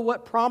 I don't know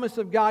what promise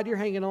of God you're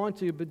hanging on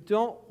to, but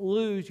don't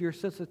lose your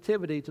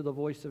sensitivity to the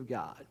voice of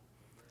God.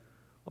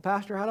 Well,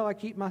 Pastor, how do I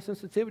keep my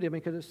sensitivity? I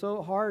mean, because it's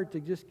so hard to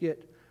just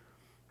get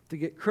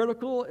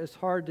critical. It's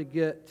hard to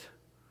give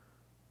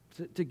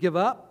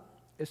up.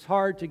 It's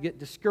hard to get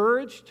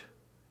discouraged.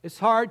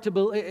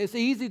 It's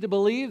easy to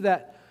believe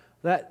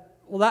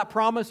that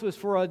promise was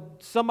for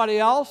somebody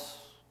else.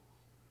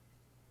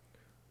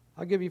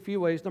 I'll give you a few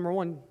ways. Number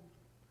one,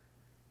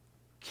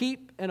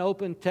 keep an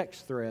open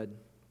text thread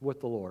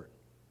with the Lord.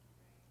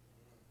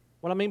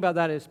 What I mean by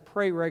that is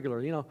pray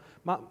regularly. You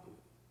know,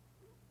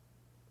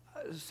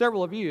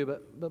 several of you,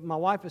 but my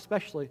wife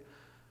especially,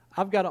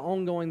 I've got an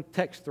ongoing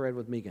text thread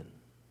with Megan.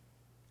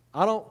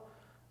 I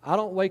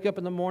don't wake up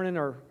in the morning,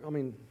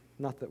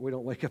 not that we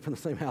don't wake up in the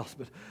same house,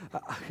 but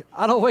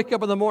I don't wake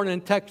up in the morning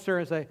and text her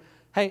and say,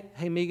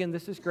 hey Megan,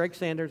 this is Greg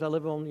Sanders. I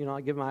live on,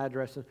 I give my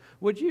address. And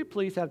would you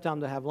please have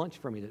time to have lunch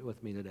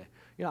with me today?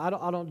 I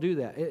don't do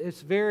that.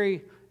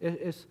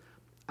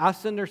 I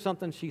send her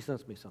something, she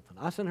sends me something.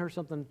 I send her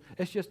something.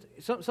 It's just,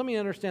 some of you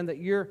understand that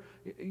your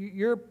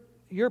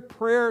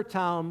prayer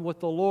time with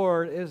the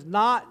Lord is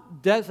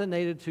not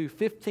designated to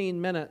 15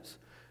 minutes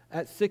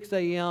at 6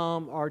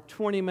 a.m. or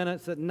 20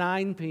 minutes at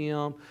 9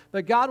 p.m.,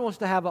 but God wants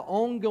to have an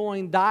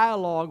ongoing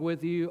dialogue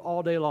with you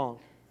all day long.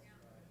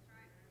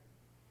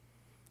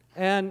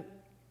 And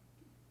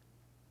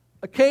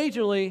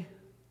occasionally,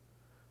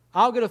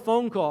 I'll get a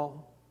phone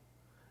call,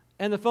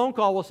 and the phone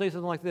call will say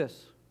something like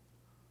this: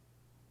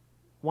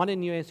 why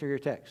didn't you answer your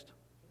text?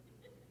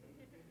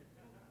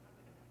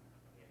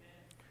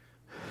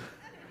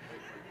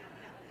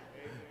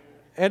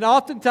 And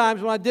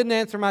oftentimes when I didn't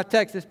answer my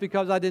text, it's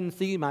because I didn't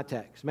see my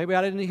text. Maybe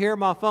I didn't hear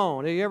my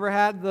phone. Have you ever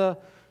had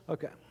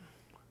okay.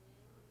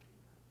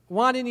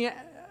 Why didn't you?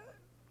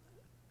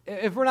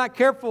 If we're not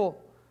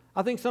careful,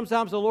 I think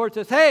sometimes the Lord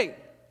says, hey,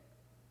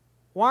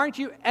 why aren't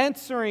you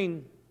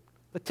answering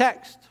the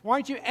text? Why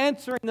aren't you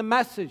answering the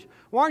message?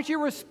 Why aren't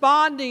you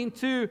responding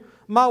to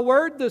my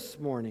word this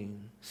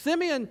morning?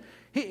 Simeon,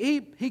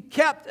 he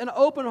kept an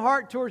open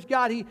heart towards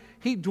God.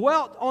 He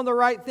dwelt on the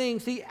right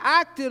things. He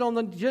acted on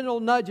the gentle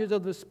nudges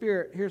of the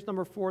Spirit. Here's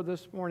number 4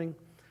 this morning.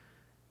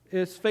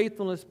 His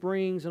faithfulness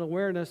brings an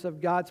awareness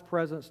of God's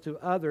presence to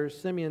others.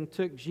 Simeon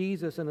took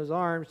Jesus in his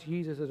arms.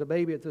 Jesus is a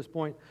baby at this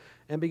point,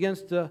 and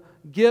begins to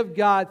give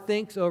God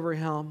thanks over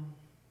him.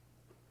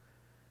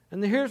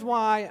 And here's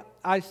why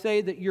I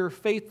say that your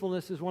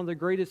faithfulness is one of the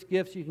greatest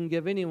gifts you can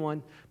give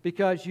anyone,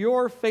 because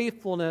your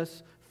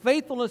faithfulness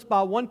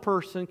by one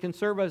person can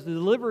serve as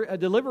a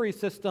delivery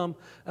system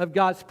of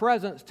God's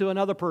presence to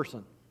another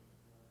person.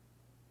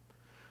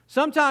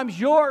 Sometimes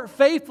your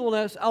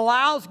faithfulness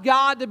allows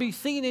God to be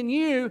seen in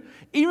you,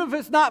 even if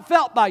it's not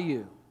felt by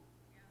you.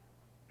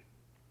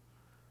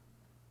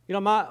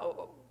 My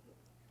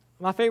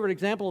favorite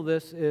example of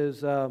this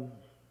is found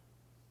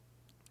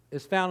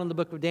in the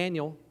book of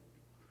Daniel.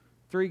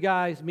 3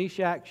 guys,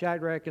 Meshach,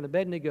 Shadrach, and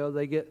Abednego,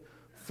 they get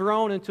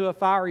thrown into a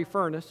fiery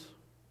furnace,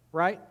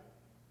 right?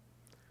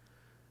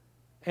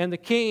 And the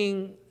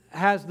king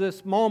has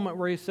this moment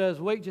where he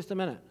says, wait just a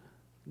minute.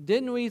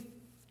 Didn't we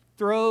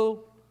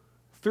throw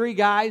 3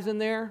 guys in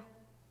there?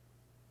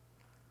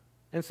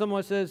 And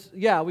someone says,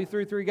 yeah, we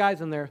threw 3 guys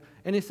in there.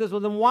 And he says,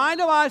 well, then why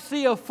do I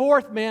see a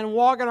 4th man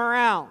walking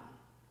around?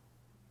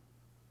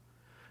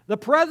 The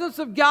presence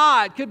of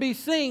God could be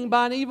seen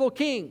by an evil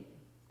king.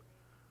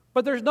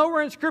 But there's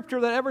nowhere in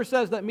Scripture that ever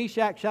says that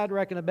Meshach,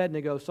 Shadrach, and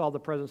Abednego saw the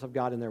presence of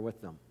God in there with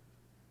them.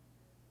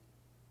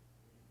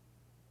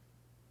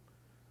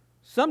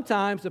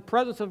 Sometimes the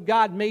presence of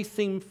God may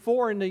seem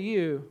foreign to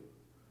you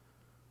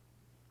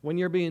when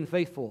you're being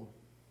faithful,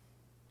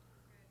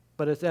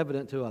 but it's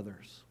evident to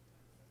others.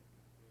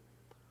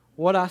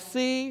 What I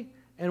see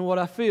and what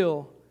I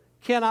feel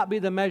cannot be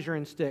the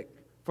measuring stick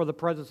for the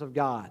presence of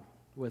God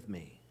with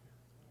me.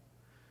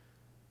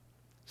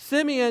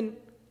 Simeon,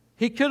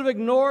 he could have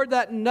ignored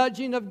that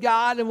nudging of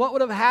God, and what would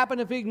have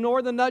happened if he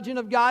ignored the nudging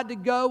of God to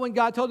go when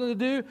God told him to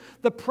do?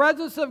 The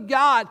presence of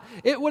God,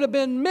 it would have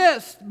been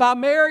missed by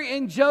Mary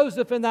and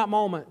Joseph in that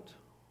moment.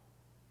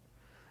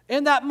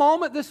 In that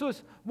moment, this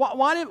was,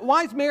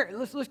 why is Mary,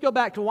 let's go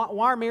back to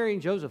why are Mary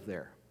and Joseph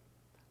there?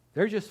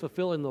 They're just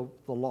fulfilling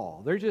the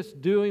law. They're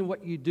just doing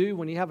what you do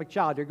when you have a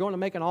child. You're going to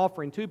make an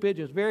offering, 2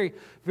 pigeons, very,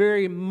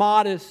 very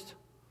modest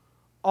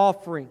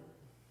offering.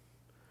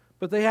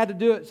 but they had to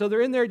do it. So they're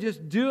in there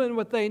just doing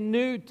what they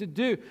knew to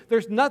do.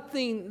 There's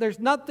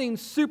nothing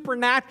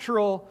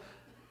supernatural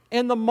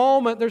in the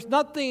moment. There's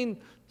nothing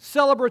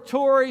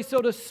celebratory,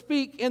 so to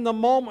speak, in the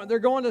moment. They're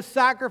going to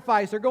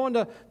sacrifice. They're going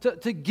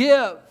to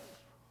give.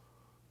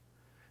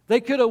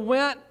 They could have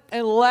went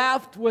and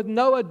left with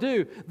no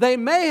ado. They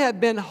may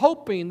have been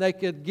hoping they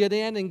could get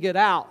in and get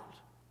out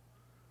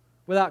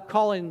without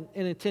calling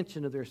any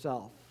attention to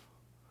themselves.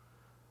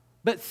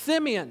 But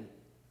Simeon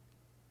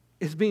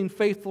is being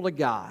faithful to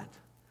God.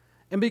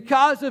 And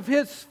because of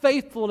his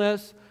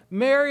faithfulness,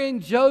 Mary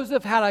and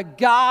Joseph had a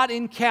God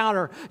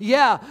encounter.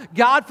 Yeah,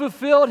 God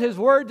fulfilled His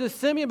word to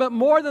Simeon, but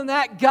more than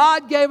that,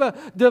 God gave a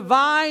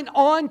divine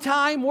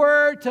on-time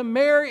word to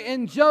Mary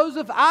and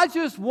Joseph. I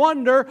just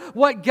wonder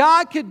what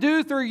God could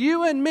do through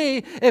you and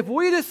me if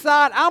we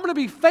decide, I'm going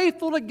to be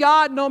faithful to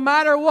God no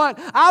matter what.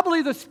 I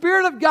believe the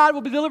Spirit of God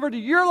will be delivered to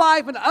your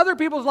life and other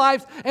people's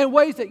lives in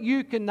ways that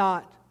you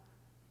cannot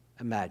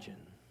imagine.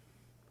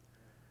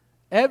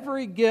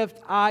 Every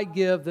gift I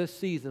give this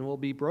season will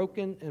be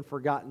broken and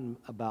forgotten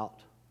about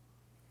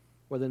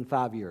within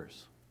 5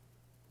 years,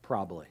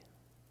 probably.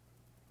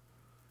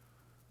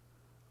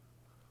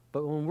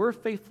 But when we're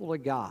faithful to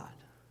God,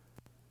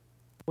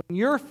 when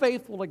you're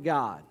faithful to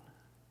God,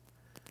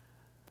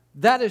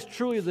 that is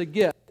truly the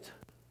gift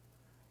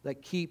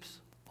that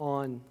keeps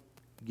on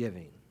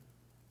giving.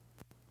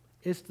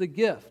 It's the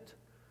gift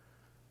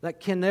that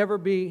can never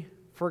be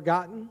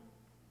forgotten.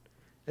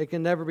 It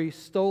can never be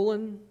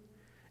stolen.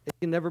 It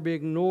can never be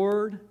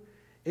ignored.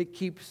 It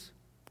keeps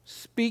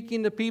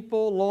speaking to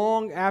people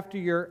long after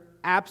your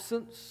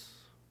absence.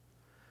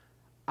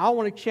 I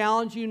want to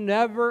challenge you,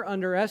 never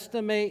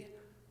underestimate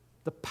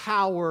the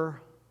power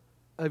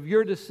of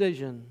your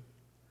decision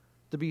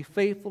to be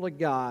faithful to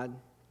God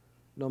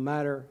no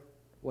matter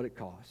what it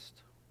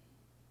costs.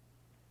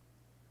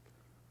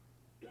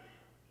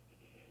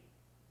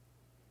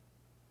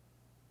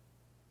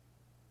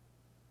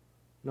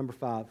 Number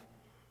 5.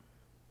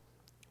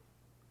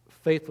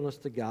 Faithfulness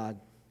to God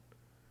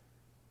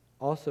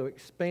also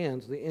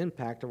expands the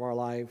impact of our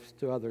lives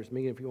to others.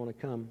 Megan, if you want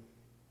to come.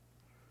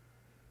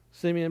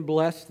 Simeon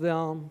blessed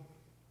them.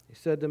 He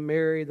said to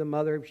Mary, the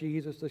mother of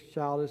Jesus, this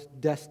child is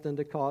destined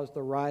to cause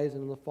the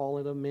rising and the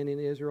falling of many in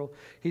Israel.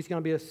 He's going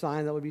to be a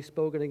sign that will be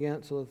spoken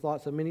against, so the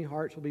thoughts of many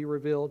hearts will be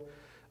revealed.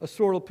 A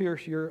sword will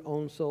pierce your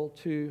own soul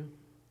too.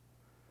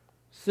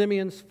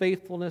 Simeon's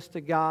faithfulness to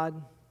God,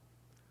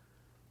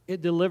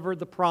 it delivered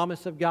the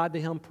promise of God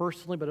to him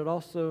personally, but it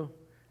also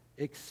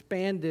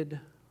expanded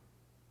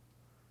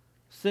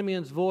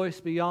Simeon's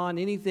voice beyond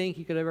anything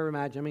he could ever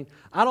imagine. I mean,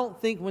 I don't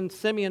think when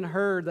Simeon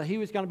heard that he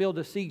was going to be able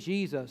to see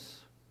Jesus,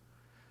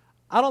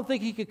 I don't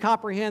think he could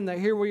comprehend that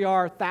here we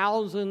are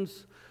a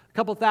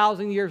couple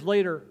thousand years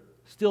later,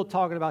 still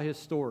talking about his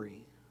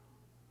story.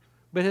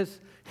 But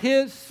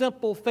his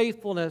simple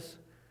faithfulness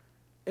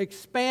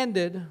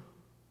expanded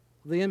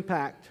the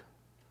impact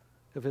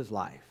of his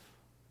life.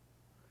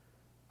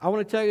 I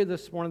want to tell you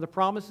this morning, the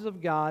promises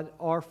of God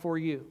are for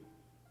you.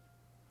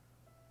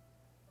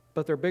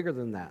 But they're bigger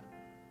than that.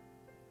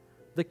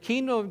 The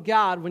kingdom of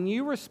God, when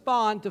you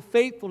respond to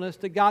faithfulness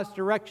to God's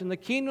direction, the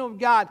kingdom of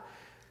God,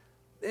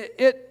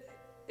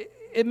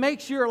 it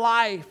makes your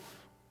life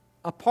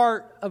a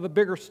part of a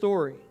bigger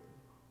story.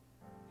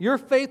 Your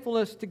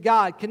faithfulness to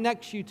God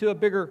connects you to a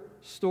bigger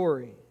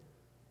story.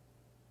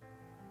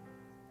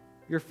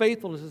 Your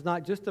faithfulness is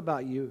not just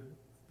about you.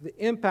 The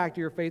impact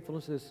of your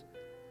faithfulness is,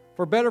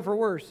 for better or for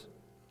worse,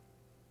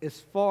 is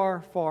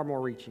far, far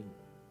more reaching.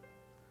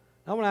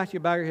 I want to ask you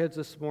to bow your heads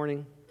this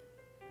morning.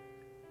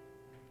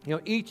 You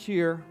know, each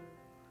year,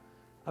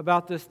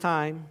 about this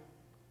time,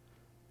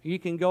 you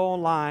can go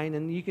online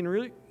and you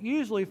can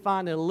usually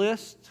find a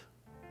list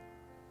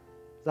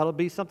that'll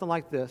be something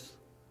like this.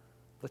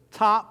 The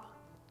top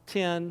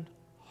 10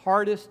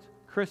 hardest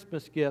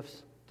Christmas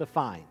gifts to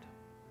find.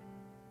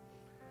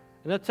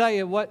 And I'll tell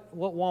you what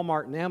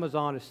Walmart and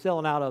Amazon is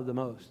selling out of the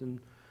most. And,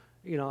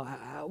 you know,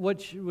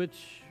 which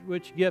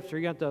gifts are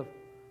you going to have to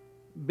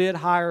bid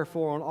higher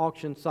for on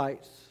auction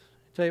sites.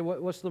 Tell you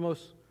what's the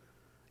most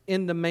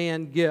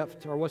in-demand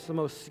gift, or what's the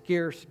most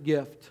scarce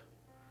gift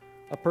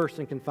a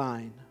person can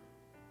find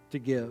to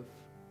give.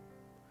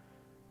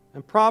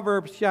 And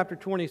Proverbs chapter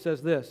 20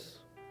 says this: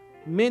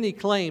 many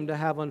claim to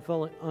have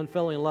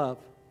unfailing love,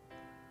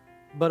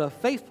 but a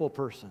faithful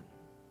person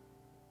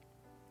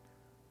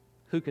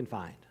who can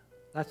find?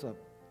 That's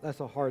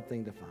a hard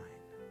thing to find.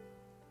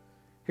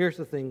 Here's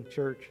the thing,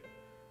 church.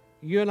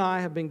 You and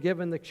I have been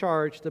given the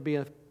charge to be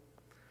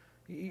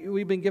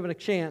we've been given a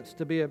chance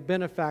to be a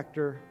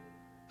benefactor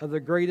of the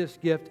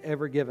greatest gift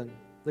ever given,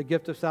 the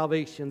gift of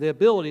salvation, the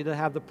ability to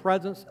have the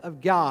presence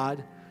of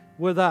God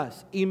with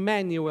us,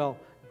 Emmanuel,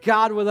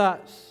 God with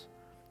us.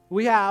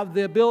 We have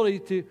the ability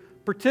to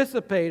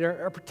participate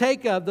or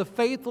partake of the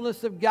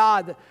faithfulness of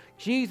God, that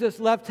Jesus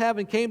left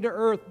heaven, came to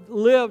earth,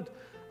 lived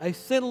a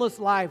sinless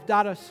life,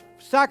 died a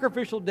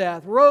sacrificial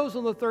death, rose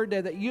on the third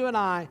day, that you and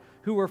I,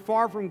 who were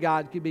far from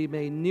God, could be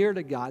made near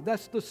to God.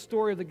 That's the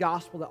story of the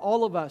gospel, that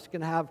all of us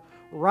can have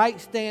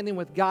right standing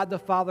with God the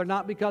Father,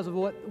 not because of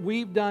what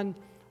we've done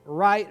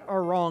right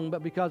or wrong,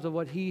 but because of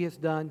what He has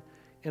done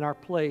in our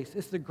place.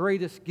 It's the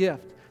greatest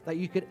gift that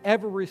you could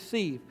ever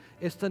receive,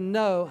 is to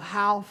know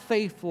how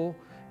faithful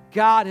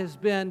God has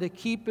been to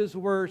keep His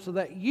word so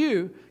that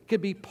you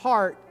could be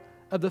part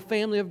of the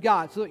family of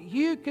God, so that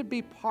you could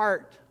be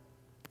part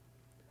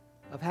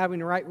of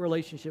having a right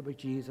relationship with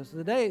Jesus.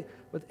 Today,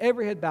 with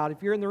every head bowed,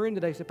 if you're in the room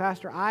today, say,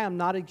 Pastor, I am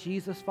not a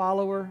Jesus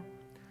follower.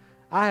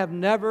 I have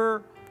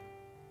never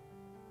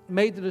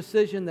made the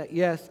decision that,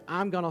 yes,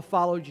 I'm going to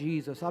follow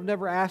Jesus. I've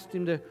never asked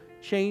Him to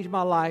change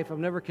my life. I've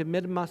never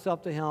committed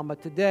myself to Him.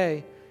 But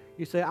today,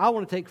 you say, I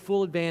want to take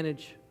full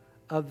advantage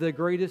of the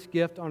greatest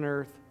gift on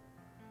earth,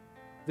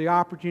 the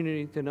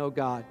opportunity to know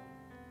God.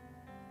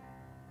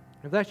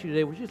 If that's you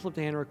today, would you just lift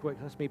a hand real quick?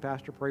 That's me,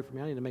 Pastor. Pray for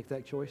me. I need to make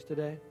that choice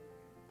today.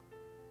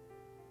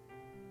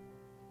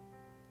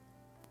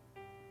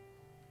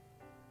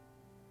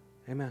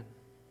 Amen.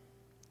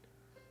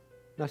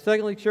 Now,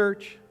 secondly,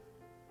 church,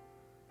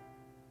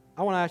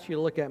 I want to ask you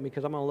to look at me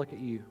because I'm going to look at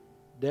you,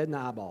 dead in the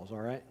eyeballs,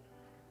 all right?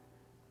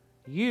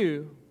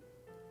 You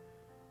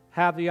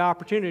have the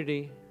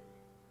opportunity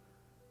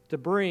to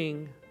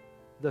bring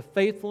the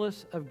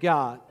faithfulness of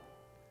God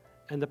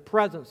and the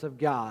presence of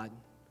God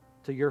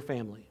to your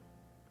family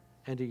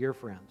and to your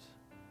friends.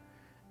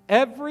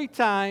 Every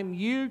time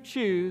you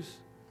choose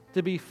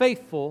to be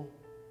faithful,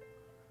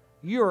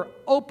 you're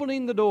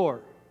opening the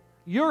door.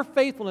 Your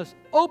faithfulness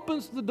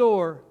opens the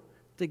door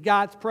to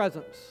God's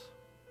presence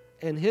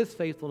and His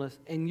faithfulness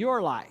in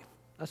your life.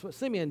 That's what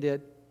Simeon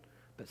did.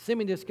 But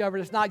Simeon discovered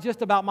it's not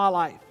just about my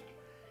life.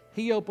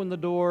 He opened the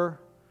door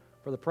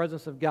for the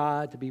presence of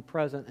God to be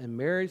present in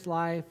Mary's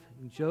life,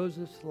 in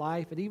Joseph's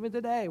life, and even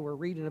today we're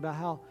reading about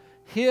how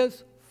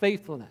his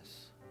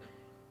faithfulness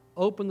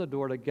opened the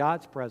door to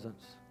God's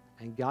presence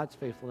and God's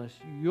faithfulness.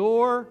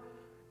 Your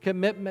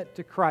commitment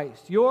to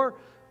Christ, your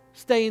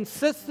staying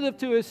sensitive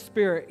to His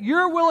Spirit,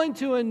 you're willing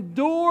to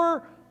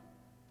endure,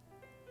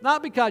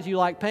 not because you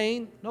like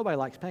pain, nobody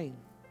likes pain,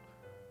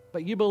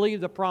 but you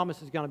believe the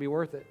promise is going to be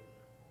worth it.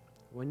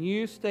 When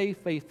you stay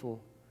faithful,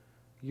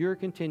 you're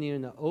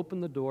continuing to open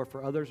the door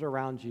for others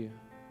around you.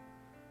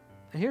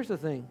 And here's the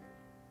thing.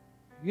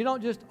 You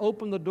don't just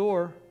open the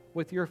door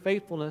with your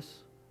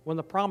faithfulness when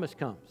the promise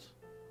comes.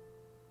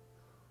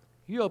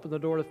 You open the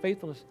door to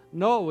faithfulness.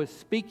 Noah was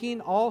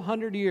speaking all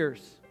 100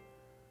 years.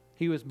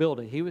 He was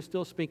building. He was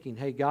still speaking.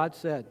 Hey, God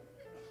said.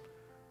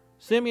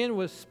 Simeon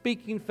was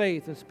speaking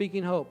faith and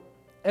speaking hope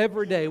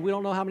every day. We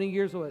don't know how many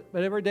years of it,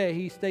 but every day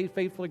he stayed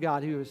faithful to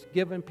God. He was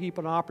giving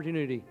people an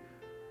opportunity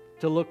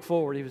to look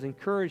forward. He was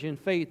encouraging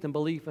faith and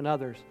belief in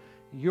others.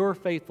 Your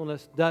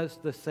faithfulness does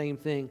the same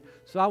thing.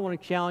 So I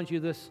want to challenge you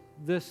this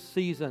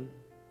season.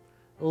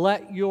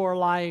 Let your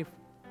life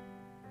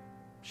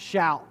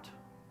shout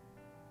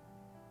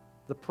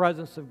the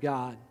presence of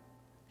God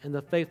and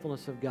the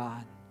faithfulness of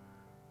God.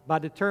 By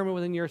determining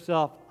within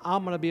yourself,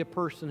 I'm going to be a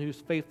person who's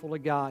faithful to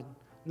God.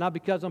 Not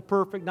because I'm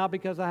perfect, not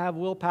because I have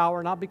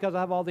willpower, not because I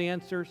have all the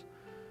answers,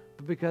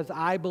 but because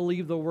I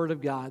believe the Word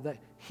of God, that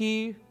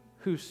He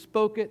who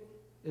spoke it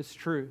is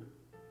true.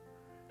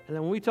 And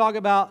then when we talk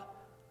about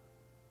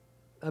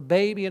a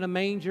baby in a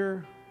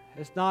manger,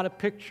 it's not a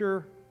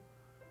picture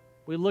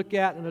we look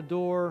at and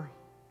adore.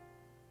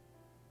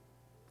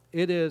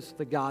 It is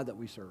the God that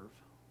we serve.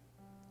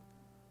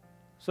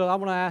 So I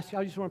want to ask you,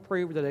 I just want to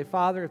pray over today.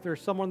 Father, if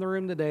there's someone in the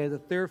room today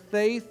that their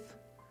faith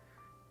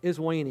is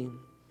waning,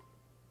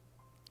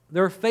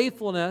 their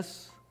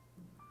faithfulness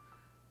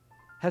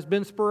has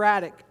been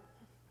sporadic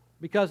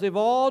because they've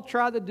all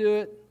tried to do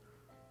it.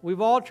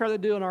 We've all tried to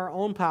do it in our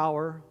own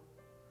power.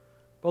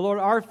 But Lord,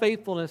 our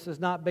faithfulness is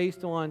not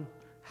based on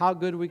how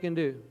good we can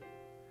do.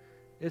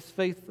 It's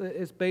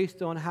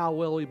based on how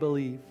well we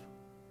believe.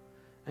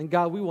 And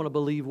God, we want to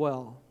believe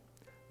well.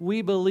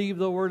 We believe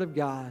the Word of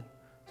God.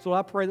 So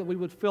I pray that we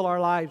would fill our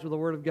lives with the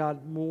Word of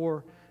God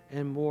more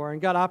and more.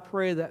 And God, I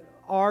pray that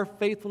our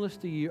faithfulness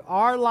to You,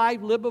 our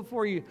life lived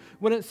before You,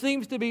 when it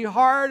seems to be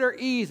hard or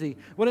easy,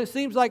 when it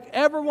seems like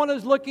everyone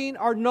is looking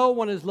or no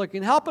one is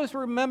looking, help us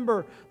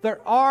remember that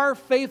our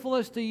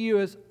faithfulness to You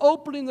is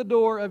opening the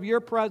door of Your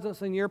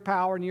presence and Your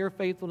power and Your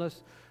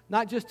faithfulness,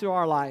 not just to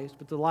our lives,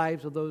 but the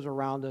lives of those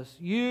around us.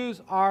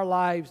 Use our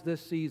lives this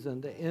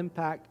season to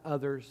impact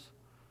others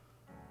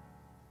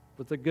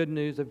with the good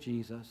news of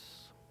Jesus.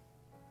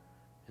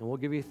 And we'll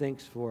give You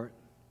thanks for it.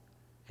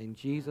 In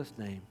Jesus'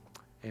 name,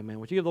 amen.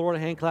 Would you give the Lord a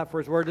hand clap for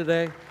His Word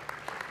today?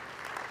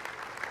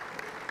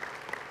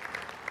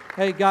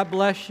 Hey, God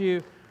bless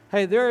you.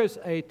 Hey, there is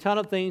a ton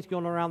of things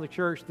going on around the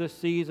church this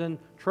season.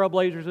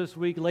 Trailblazers this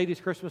week,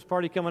 ladies' Christmas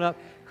party coming up,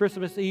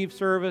 Christmas Eve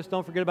service.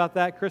 Don't forget about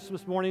that.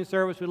 Christmas morning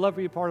service. We'd love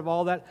for you to be part of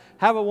all that.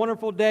 Have a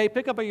wonderful day.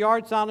 Pick up a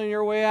yard sign on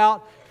your way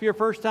out. If you're a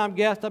first-time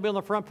guest, I'll be on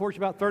the front porch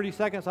about 30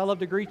 seconds. I'd love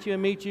to greet you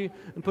and meet you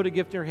and put a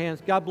gift in your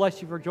hands. God bless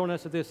you for joining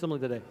us at the assembly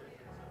today.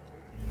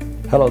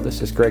 Hello,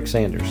 this is Greg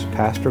Sanders,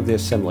 pastor of the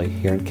Assembly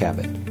here in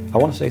Cabot. I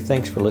want to say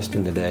thanks for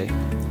listening today.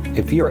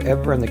 If you are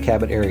ever in the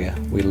Cabot area,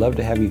 we'd love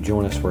to have you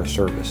join us for a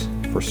service.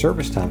 For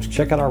service times,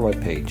 check out our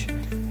webpage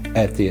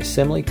at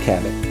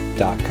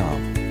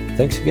theassemblycabot.com.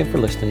 Thanks again for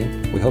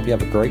listening. We hope you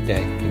have a great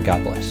day, and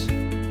God bless.